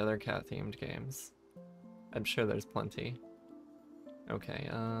to find other cat-themed games. I'm sure there's plenty. Okay,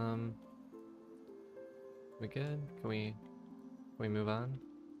 we good? Can we move on?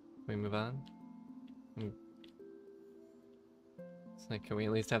 Can we move on? It's like, can we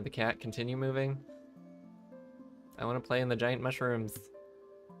at least have the cat continue moving? I want to play in the giant mushrooms.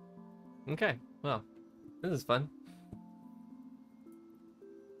 Okay, well, this is fun.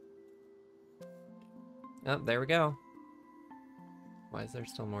 Oh, there we go. Why is there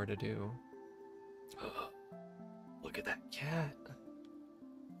still more to do? Look at that cat.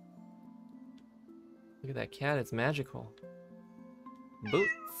 Look at that cat, it's magical.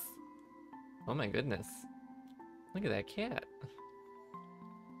 Boots. Oh my goodness. Look at that cat.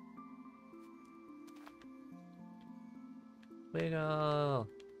 Wiggle.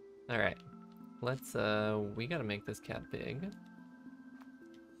 Alright. Let's, we gotta make this cat big.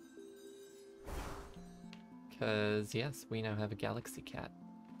 Because, yes, we now have a galaxy cat.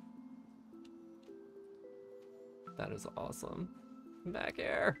 That is awesome. Come back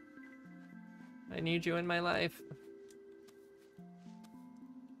here. I need you in my life.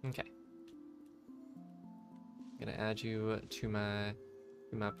 Okay. I'm gonna add you to my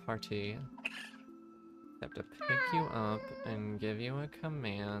party. I have to pick you up and give you a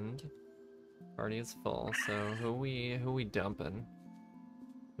command. Party is full, so who we dumping?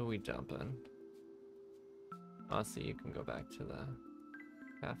 Who we dumping? Aussie, you can go back to the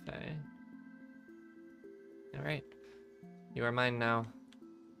cafe. Alright. You are mine now.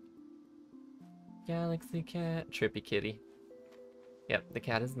 Galaxy cat. Trippy kitty. Yep, the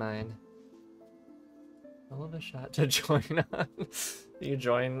cat is mine. I'll have a shot to join on. You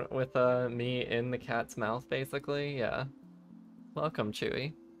join with me in the cat's mouth, basically? Yeah. Welcome,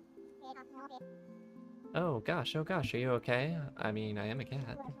 Chewy. Oh gosh, are you okay? I mean, I am a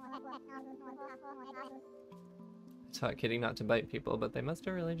cat. I taught Kitty not to bite people, but they must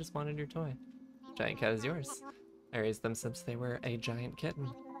have really just wanted your toy. Giant cat is yours. I raised them since they were a giant kitten.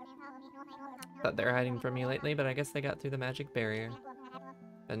 Thought they were hiding from me lately, but I guess they got through the magic barrier.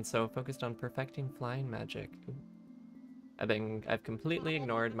 Been so focused on perfecting flying magic. I've completely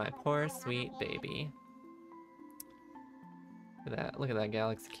ignored my poor sweet baby. Look at that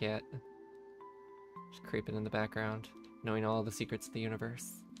galaxy cat. Just creeping in the background, knowing all the secrets of the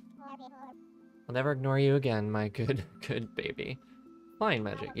universe. I'll never ignore you again, my good baby. Flying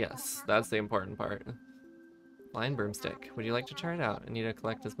magic, yes, that's the important part. Flying broomstick. Would you like to try it out? I need to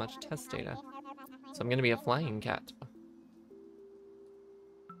collect as much test data. So I'm gonna be a flying cat.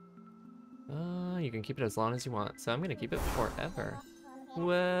 You can keep it as long as you want, so I'm gonna keep it forever.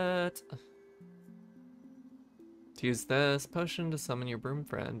 What? To use this potion to summon your broom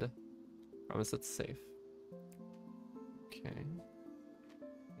friend. Promise it's safe. Okay.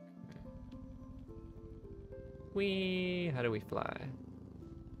 Whee! How do we fly?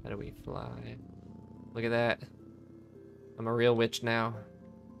 How do we fly? Look at that. I'm a real witch now.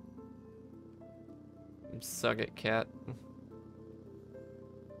 Suck it, cat.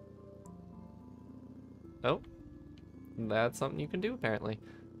 Oh. That's something you can do, apparently.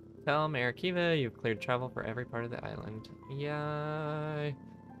 Tell Mayor Kiva you've cleared travel for every part of the island. Yay!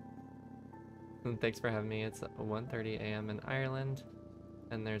 Thanks for having me. It's 1:30 a.m. in Ireland,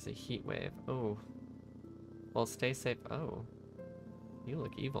 and there's a heat wave. Oh. Well, stay safe. Oh. You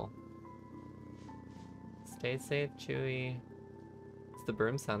look evil. Stay safe, Chewy. It's the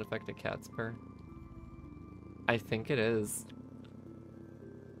broom sound effect a cat's purr. I think it is.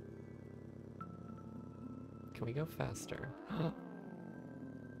 Can we go faster?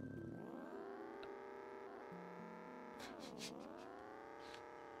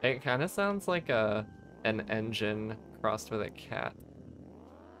 It kind of sounds like an engine crossed with a cat.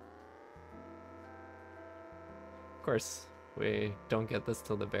 Of course, we don't get this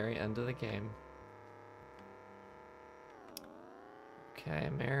till the very end of the game.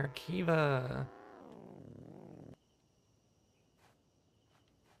 Okay, Mayor Kiva.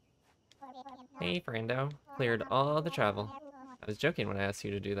 Hey, friendo. Cleared all the travel. I was joking when I asked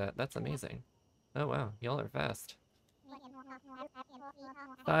you to do that. That's amazing. Oh wow, y'all are fast.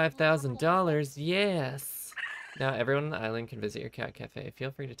 $5,000, yes! Now everyone on the island can visit your cat cafe.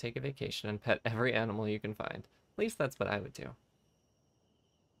 Feel free to take a vacation and pet every animal you can find. At least that's what I would do.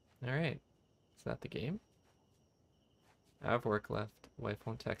 Alright. Is that the game? I have work left. Wife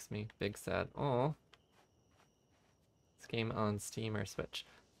won't text me. Big sad. Oh. This game on Steam or Switch?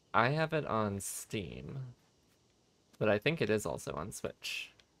 I have it on Steam. But I think it is also on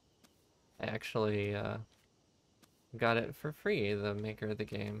Switch. I actually got it for free. The maker of the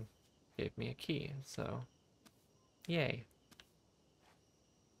game gave me a key, so yay.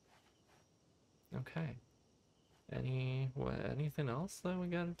 Okay. Anything else that we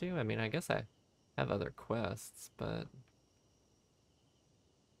gotta do? I mean, I guess I have other quests, but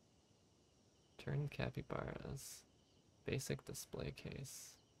turn capybaras. Basic display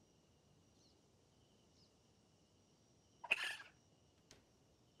case.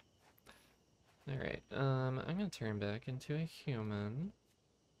 Alright, I'm gonna turn back into a human.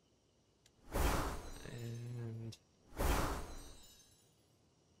 And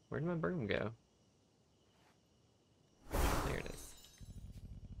where'd my broom go? There it is.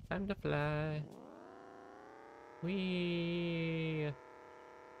 Time to fly. Whee!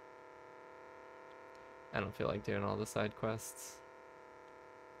 I don't feel like doing all the side quests.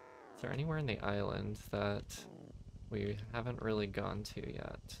 Is there anywhere in the island that we haven't really gone to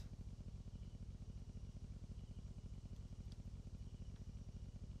yet?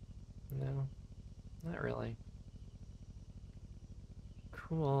 No, not really.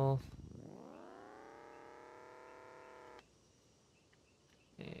 Cool.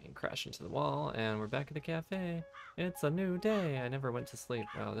 And crash into the wall, and we're back at the cafe. It's a new day. I never went to sleep.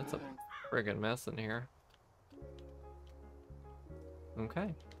 Oh, that's a friggin' mess in here.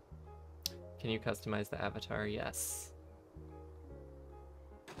 Okay. Can you customize the avatar? Yes.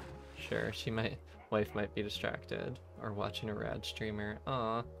 Sure, wife might be distracted or watching a rad streamer.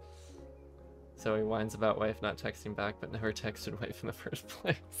 Aw. So he whines about wife not texting back, but never texted wife in the first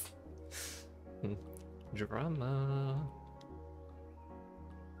place. Drama.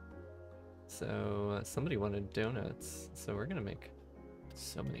 So somebody wanted donuts, so we're gonna make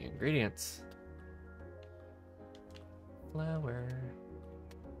so many ingredients. Flour.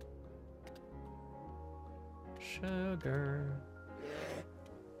 Sugar.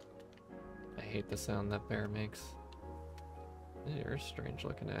 I hate the sound that bear makes. You're a strange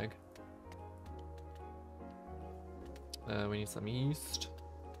looking egg. We need some yeast.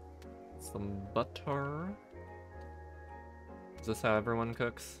 Some butter. Is this how everyone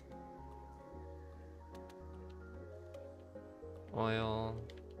cooks? Oil.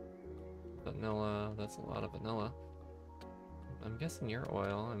 Vanilla. That's a lot of vanilla. I'm guessing your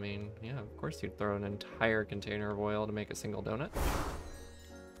oil. I mean, yeah, of course you'd throw an entire container of oil to make a single donut.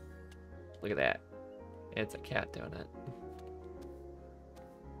 Look at that. It's a cat donut.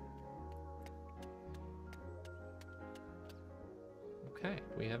 Okay,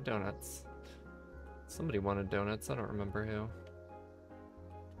 we have donuts. Somebody wanted donuts, I don't remember who.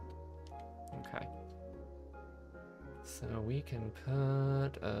 Okay. So we can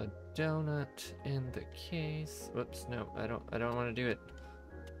put a donut in the case. Whoops, no, I don't want to do it.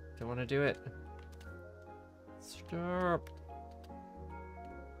 Don't want to do it. Stop.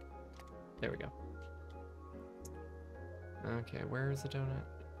 There we go. Okay, where is the donut?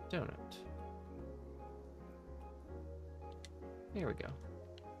 Donut. Here we go.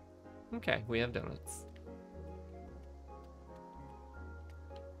 Okay, we have donuts.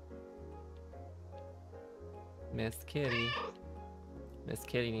 Miss Kitty. Miss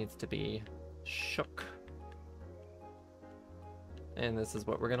Kitty needs to be shook. And this is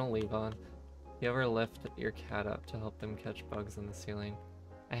what we're gonna leave on. You ever lift your cat up to help them catch bugs in the ceiling?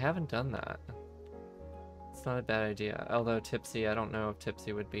 I haven't done that. It's not a bad idea. Although Tipsy, I don't know if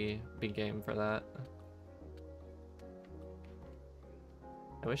Tipsy would be game for that.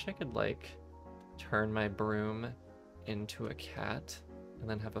 I wish I could, like, turn my broom into a cat and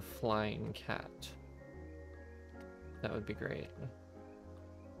then have a flying cat. That would be great.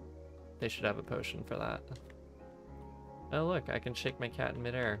 They should have a potion for that. Oh look, I can shake my cat in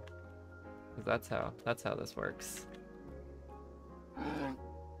midair. That's how this works.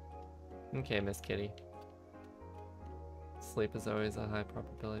 Okay, Miss Kitty. Sleep is always a high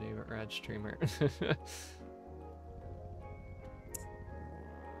probability rad streamer.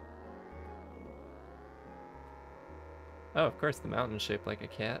 Oh, of course, the mountain's shaped like a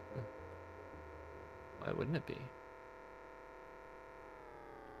cat. Why wouldn't it be?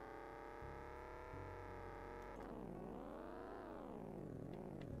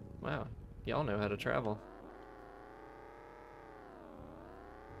 Wow, y'all know how to travel.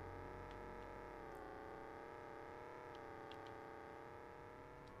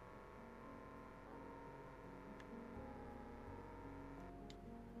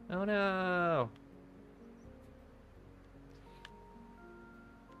 Oh no!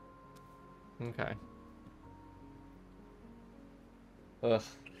 Okay. Ugh.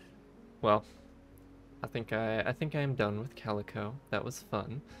 Well, I think I'm done with Calico. That was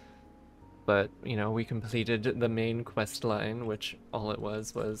fun. But, you know, we completed the main quest line, which all it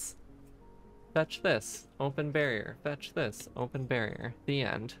was fetch this, open barrier, fetch this, open barrier. The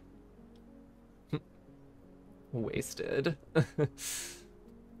end. Wasted.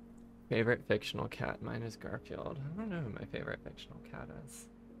 Favorite fictional cat? Mine is Garfield. I don't know who my favorite fictional cat is.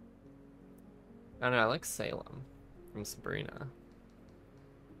 I don't know, I like Salem from Sabrina.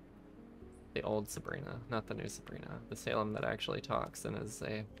 The old Sabrina, not the new Sabrina. The Salem that actually talks and is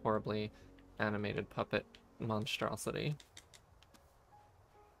a horribly animated puppet monstrosity.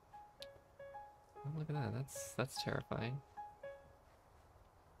 Oh, look at that, that's terrifying.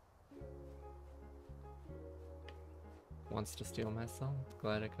 Wants to steal my soul.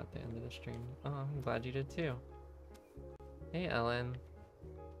 Glad I caught the end of the stream. Oh, I'm glad you did too. Hey, Ellen.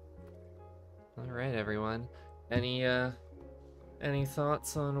 Alright, everyone. Any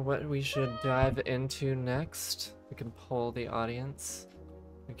thoughts on what we should dive into next? We can poll the audience.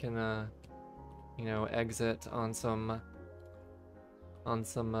 We can, you know, exit on some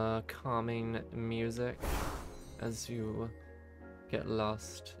calming music as you get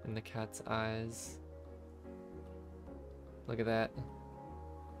lost in the cat's eyes. Look at that.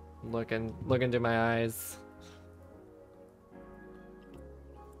 Look into my eyes.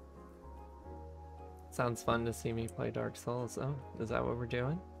 Sounds fun to see me play Dark Souls. Oh, is that what we're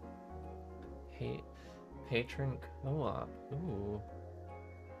doing? Hey, patron co-op. Ooh.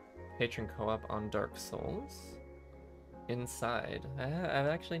 Patron co-op on Dark Souls? Inside. I've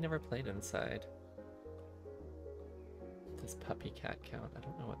actually never played Inside. Does puppy cat count? I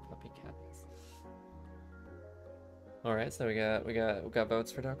don't know what puppy cat is. Alright, so we got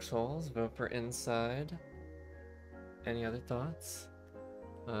votes for Dark Souls, vote for Inside. Any other thoughts?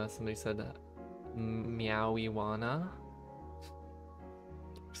 Somebody said Meowiwana.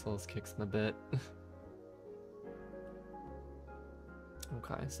 Dark Souls kicks in the bit.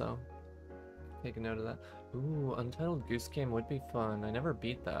 Okay, so take a note of that. Ooh, Untitled Goose Game would be fun. I never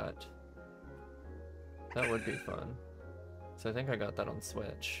beat that. That would be fun. So I think I got that on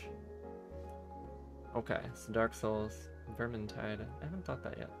Switch. Okay, so Dark Souls, Vermintide. I haven't thought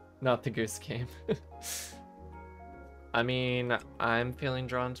that yet. Not the Goose Game. I mean, I'm feeling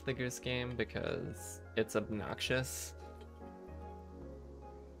drawn to the Goose Game because it's obnoxious.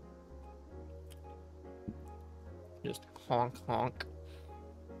 Just honk honk.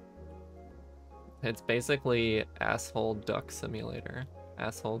 It's basically asshole duck simulator.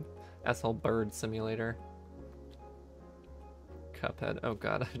 Asshole bird simulator. Cuphead. Oh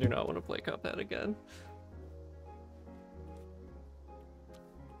god, I do not want to play Cuphead again.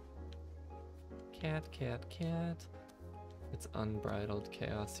 Cat, cat, cat. It's unbridled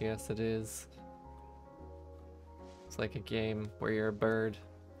chaos. Yes, it is. It's like a game where you're a bird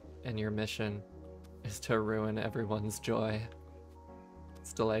and your mission is to ruin everyone's joy.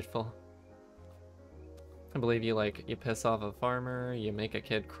 It's delightful. I believe you piss off a farmer, you make a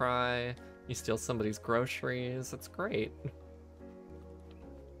kid cry, you steal somebody's groceries. It's great.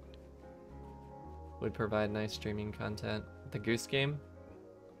 Would provide nice streaming content. The Goose Game?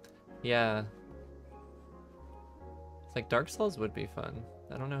 Yeah. It's like Dark Souls would be fun.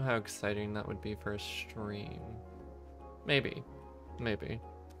 I don't know how exciting that would be for a stream. Maybe. Maybe.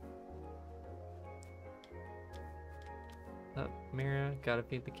 Oh, Mira, gotta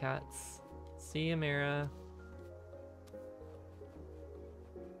feed the cats. See ya, Mira.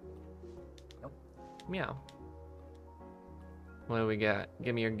 Nope. Meow. What do we got?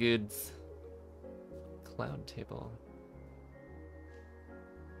 Give me your goods. Cloud table.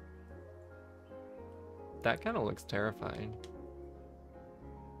 That kind of looks terrifying.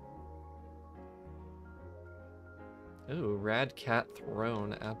 Ooh, rad cat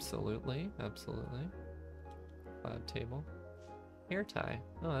throne. Absolutely. Absolutely. Cloud table. Hair tie.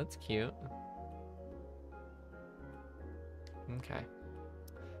 Oh, that's cute. Okay.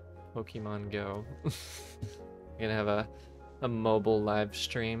 Pokemon Go. We're gonna have a mobile live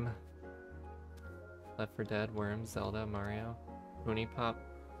stream. Left 4 Dead, Worms, Zelda, Mario, Pony Pop.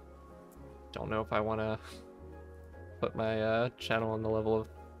 Don't know if I want to put my channel on the level of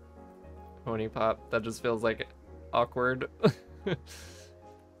Pony Pop. That just feels like awkward.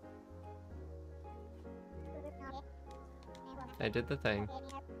 I did the thing.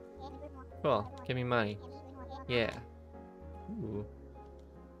 Cool. Give me money. Yeah. Ooh.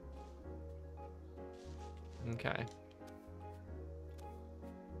 Okay.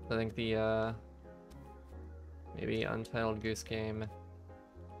 I think the maybe Untitled Goose Game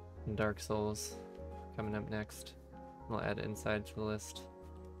And Dark Souls coming up next. We'll add Inside to the list.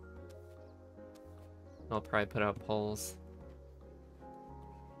 I'll probably put out polls.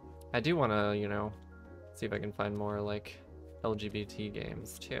 I do want to, you know, see if I can find more like LGBT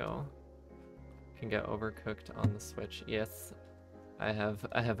games too. Can get Overcooked on the Switch. Yes, I have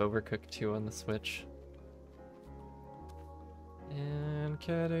Overcooked 2 on the Switch. And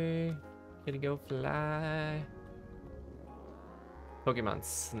kitty go fly. Pokemon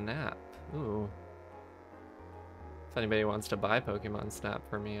Snap. Ooh. If anybody wants to buy Pokemon Snap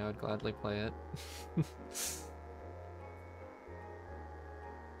for me, I would gladly play it.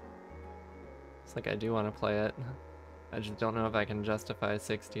 It's like I do want to play it. I just don't know if I can justify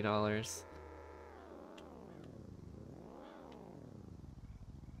 $60.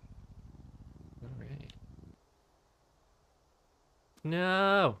 Alright.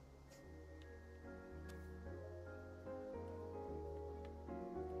 No!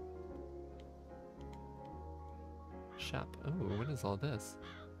 Shop. Oh, what is all this?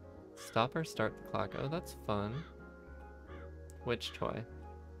 Stop or start the clock. Oh, that's fun. Which toy?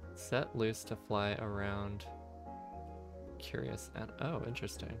 Set loose to fly around. Curious and oh,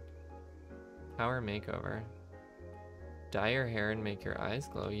 interesting. Power makeover. Dye your hair and make your eyes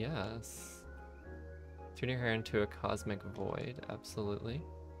glow. Yes. Turn your hair into a cosmic void. Absolutely.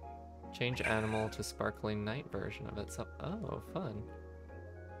 Change animal to sparkling night version of itself. Oh, fun.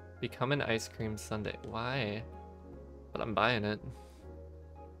 Become an ice cream sundae. Why? But I'm buying it.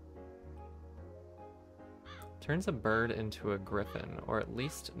 Turns a bird into a griffin, or at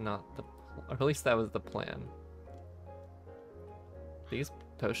least not the, or at least that was the plan. These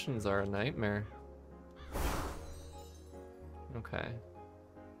potions are a nightmare. Okay.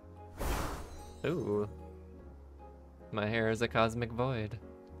 Ooh. My hair is a cosmic void.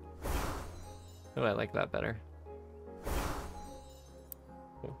 Oh, I like that better.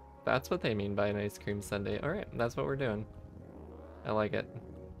 Ooh, that's what they mean by an ice cream sundae. Alright, that's what we're doing. I like it.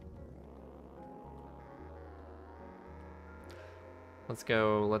 Let's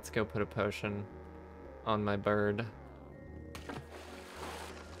go put a potion on my bird.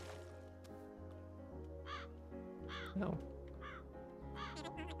 No.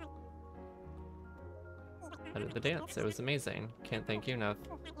 How did the dance? It was amazing. Can't thank you enough.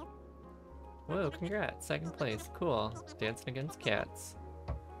 Whoa, congrats. Second place. Cool. Dancing against cats.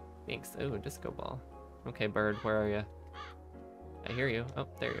 Thanks. Ooh, disco ball. Okay, bird, where are you? I hear you. Oh,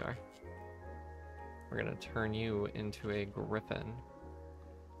 there you are. We're gonna turn you into a griffin.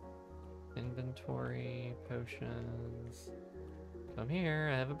 Inventory, potions. Come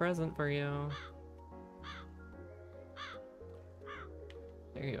here, I have a present for you.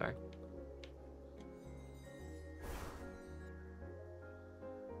 There you are.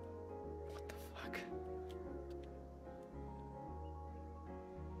 What the fuck?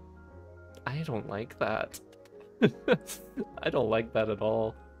 I don't like that. I don't like that at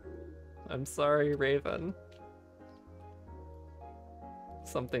all. I'm sorry, Raven.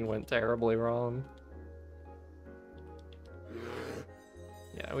 Something went terribly wrong.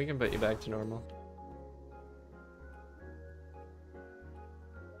 Yeah, we can put you back to normal.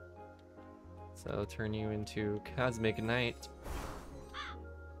 So turn you into Cosmic Knight.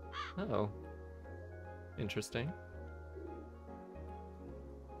 Oh. Interesting.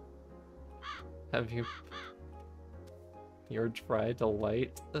 Have you... Your try to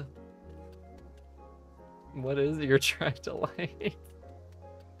light? What is your try to light?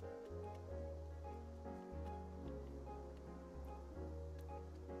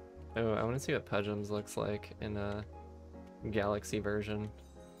 Oh, I want to see what Pudgems looks like in a Galaxy version.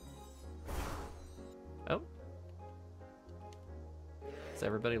 Oh. Does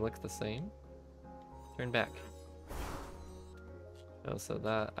everybody look the same? Turn back. Oh, so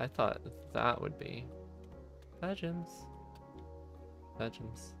that... I thought that would be... Pudgems.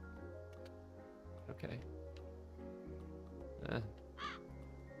 Pudgems. Okay.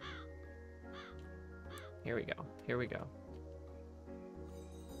 Here we go. Here we go.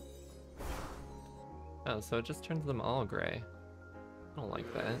 Oh, so it just turns them all gray. I don't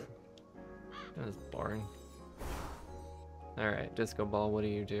like that. That was boring. Alright, Disco Ball, what do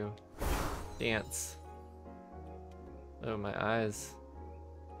you do? Dance. Oh, my eyes.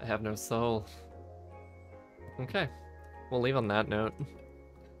 I have no soul. Okay. We'll leave on that note.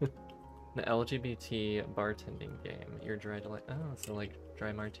 The LGBT bartending game. Your dry delight. Oh, so like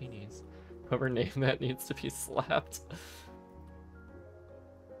dry martinis. Whoever named that needs to be slapped.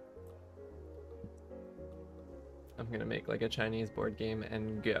 I'm gonna make like a Chinese board game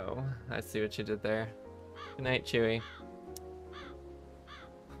and go. I see what you did there. Good night, Chewy.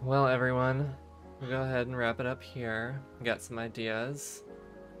 Well, everyone, we'll go ahead and wrap it up here. We got some ideas.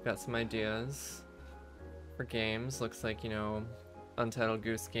 got some ideas for games. Looks like, you know, Untitled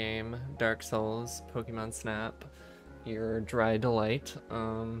Goose Game, Dark Souls, Pokemon Snap, your Dry Delight.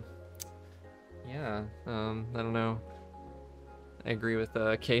 Yeah, I don't know. I agree with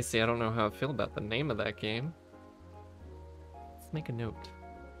Casey. I don't know how I feel about the name of that game. Let's make a note.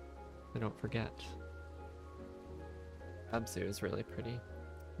 I don't forget. Abzu is really pretty.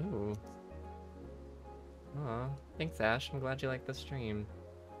 Ooh. Aw, thanks Ash. I'm glad you liked the stream.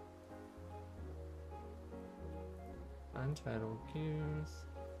 Untitled Goose.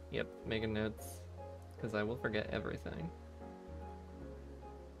 Yep, making notes. Because I will forget everything.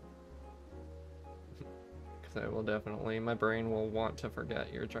 Because I will definitely, my brain will want to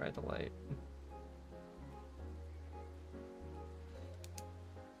forget your Dry Delight.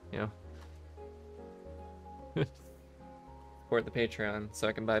 Yeah. Support the Patreon so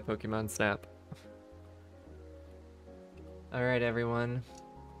I can buy Pokemon Snap. Alright everyone.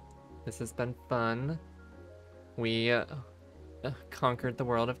 This has been fun. We conquered the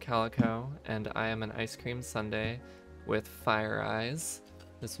world of Calico, and I am an ice cream sundae with fire eyes.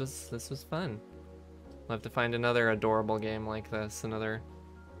 This was fun. We'll have to find another adorable game like this, another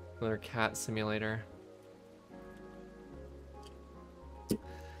cat simulator.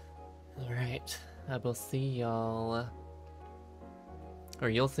 Alright, I will see y'all, or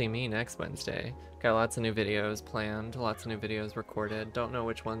you'll see me next Wednesday. Got lots of new videos planned, lots of new videos recorded. Don't know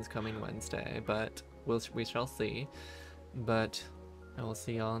which one's coming Wednesday, but we shall see. But I will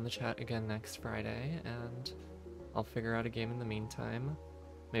see y'all in the chat again next Friday, and I'll figure out a game in the meantime.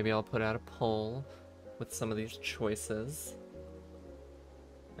 Maybe I'll put out a poll with some of these choices.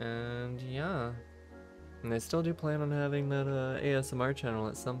 And yeah. And I still do plan on having that ASMR channel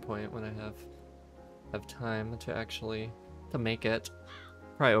at some point when I have time to actually make it.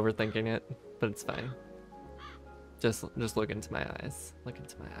 Probably overthinking it, but it's fine. Just look into my eyes. Look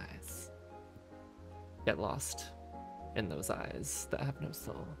into my eyes. Get lost in those eyes that have no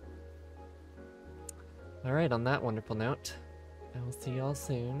soul. Alright, on that wonderful note, I will see y'all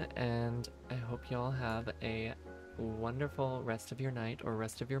soon, and I hope y'all have a wonderful rest of your night or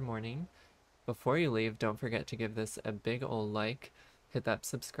rest of your morning. Before you leave, don't forget to give this a big ol' like, hit that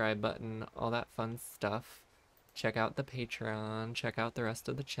subscribe button, all that fun stuff. Check out the Patreon, check out the rest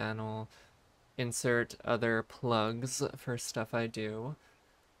of the channel, insert other plugs for stuff I do,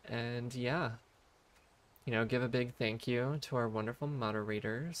 and yeah. You know, give a big thank you to our wonderful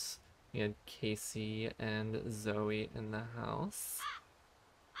moderators. We had Casey and Zoe in the house.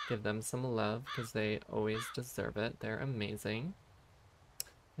 Give them some love because they always deserve it. They're amazing.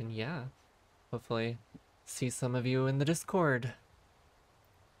 And yeah, hopefully see some of you in the Discord.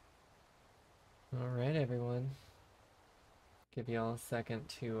 Alright, everyone. Give y'all a second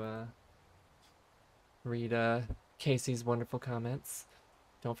to read Casey's wonderful comments.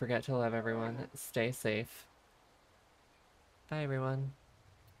 Don't forget to love everyone. Stay safe. Bye, everyone.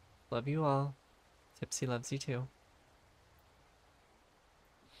 Love you all. Tipsy loves you too.